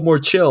be a little more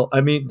chill.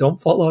 I mean,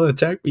 don't fall out and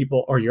attack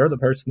people or you're the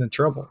person in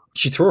trouble.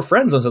 She threw her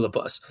friends under the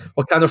bus.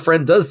 What kind of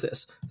friend does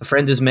this? The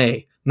friend is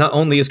May. Not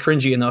only is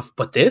cringy enough,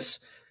 but this?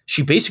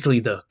 She basically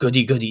the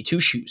goody-goody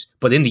two-shoes,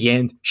 but in the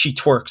end, she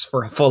twerks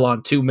for a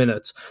full-on 2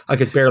 minutes. I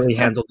could barely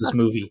handle this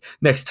movie.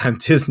 Next time,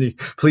 Disney,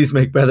 please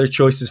make better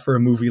choices for a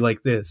movie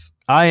like this.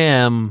 I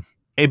am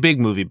a big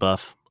movie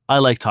buff. I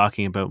like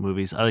talking about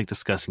movies. I like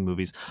discussing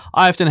movies.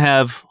 I often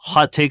have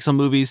hot takes on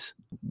movies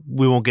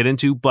we won't get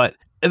into, but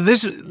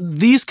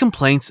these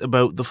complaints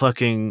about the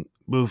fucking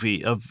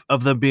movie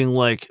of them being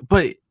like,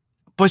 but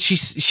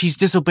she's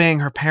disobeying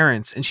her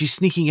parents and she's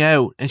sneaking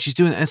out and she's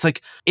doing, and it's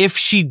like, if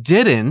she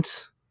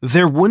didn't,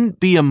 there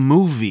wouldn't be a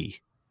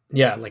movie.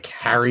 Yeah, like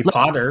Harry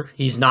Potter.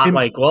 He's not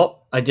like,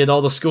 well, I did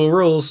all the school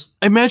rules.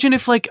 Imagine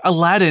if, like,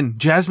 Aladdin,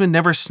 Jasmine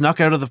never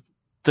snuck out of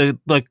the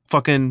like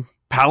fucking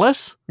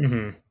palace.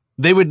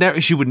 Mm-hmm.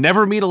 She would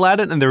never meet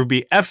Aladdin, and there would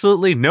be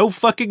absolutely no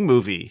fucking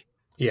movie.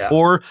 Yeah.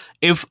 Or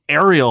if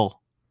Ariel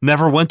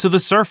never went to the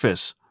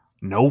surface,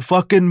 no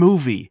fucking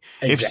movie.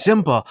 Exactly. If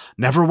Simba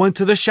never went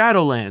to the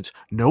Shadowlands,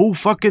 no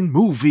fucking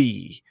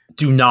movie.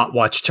 Do not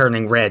watch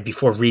Turning Red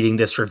before reading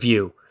this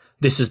review.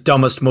 This is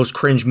dumbest, most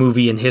cringe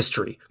movie in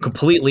history.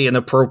 Completely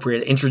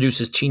inappropriate.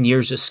 Introduces teen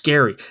years as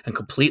scary and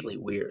completely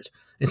weird.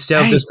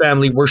 Instead of this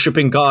family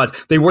worshiping God,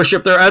 they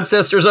worship their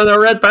ancestors and a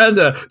red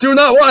panda. Do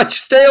not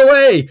watch. Stay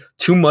away.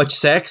 Too much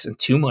sex and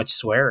too much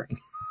swearing.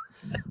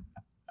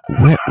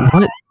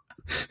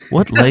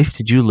 What life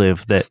did you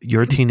live that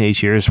your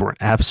teenage years were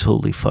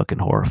absolutely fucking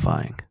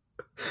horrifying?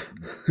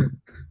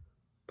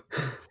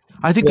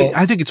 I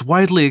think it's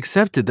widely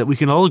accepted that we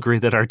can all agree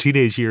that our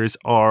teenage years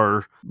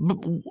are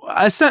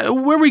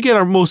where we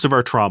get most of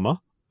our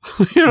trauma.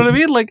 You know what I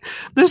mean? Like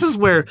this is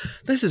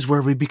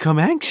where we become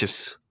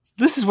anxious.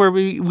 This is where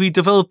we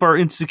develop our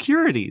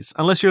insecurities,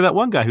 unless you're that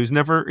one guy who's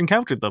never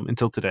encountered them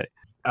until today.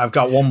 I've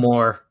got one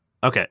more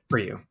Okay. for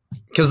you.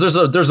 Because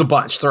there's a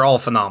bunch. They're all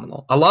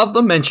phenomenal. A lot of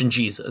them mention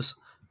Jesus.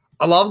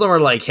 A lot of them are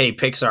like, hey,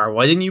 Pixar,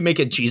 why didn't you make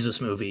a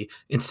Jesus movie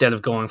instead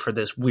of going for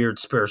this weird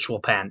spiritual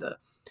panda?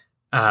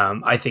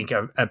 I think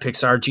a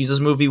Pixar Jesus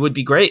movie would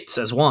be great,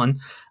 says one.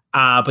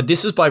 But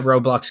this is by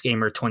Roblox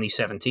Gamer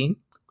 2017.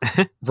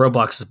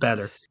 Roblox is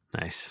better.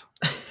 Nice.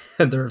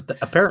 They're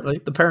apparently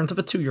the parent of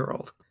a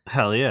 2-year-old.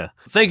 Hell yeah.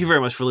 Thank you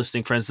very much for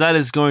listening, friends. That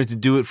is going to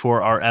do it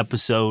for our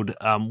episode.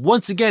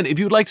 Once again, if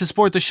you'd like to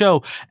support the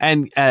show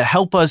and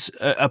help us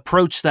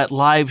approach that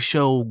live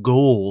show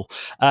goal,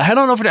 head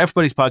on over to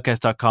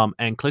everybodiespodcast.com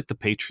and click the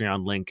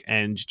Patreon link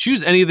and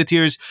choose any of the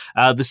tiers.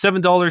 The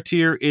 $7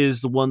 tier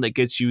is the one that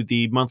gets you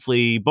the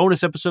monthly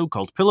bonus episode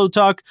called Pillow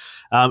Talk.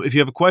 If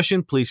you have a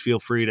question, please feel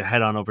free to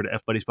head on over to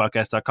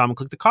everybodiespodcast.com and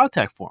click the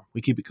contact form.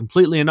 We keep it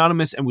completely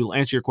anonymous and we will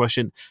answer your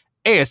question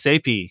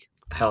ASAP.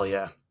 Hell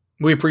yeah.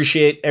 We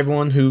appreciate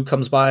everyone who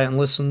comes by and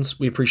listens.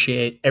 We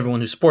appreciate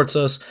everyone who supports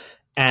us.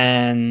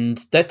 And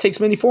that takes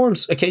many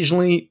forms.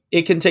 Occasionally,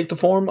 it can take the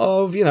form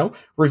of,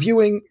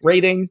 reviewing,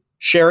 rating,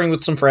 sharing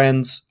with some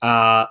friends.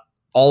 All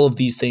of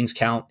these things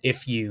count.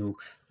 If you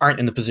aren't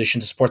in the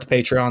position to support the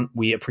Patreon,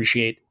 we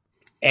appreciate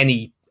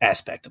any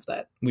aspect of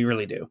that. We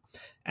really do.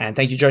 And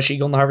thank you, Josh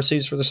Eagle and the Harvard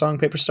Seas for the song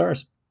Paper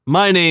Stars.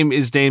 My name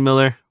is Dane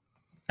Miller.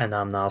 And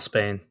I'm Niall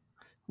Spain.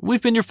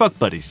 We've been your fuck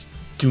buddies.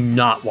 Do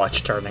not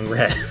watch Turning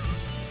Red.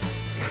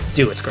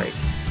 Do, it's great.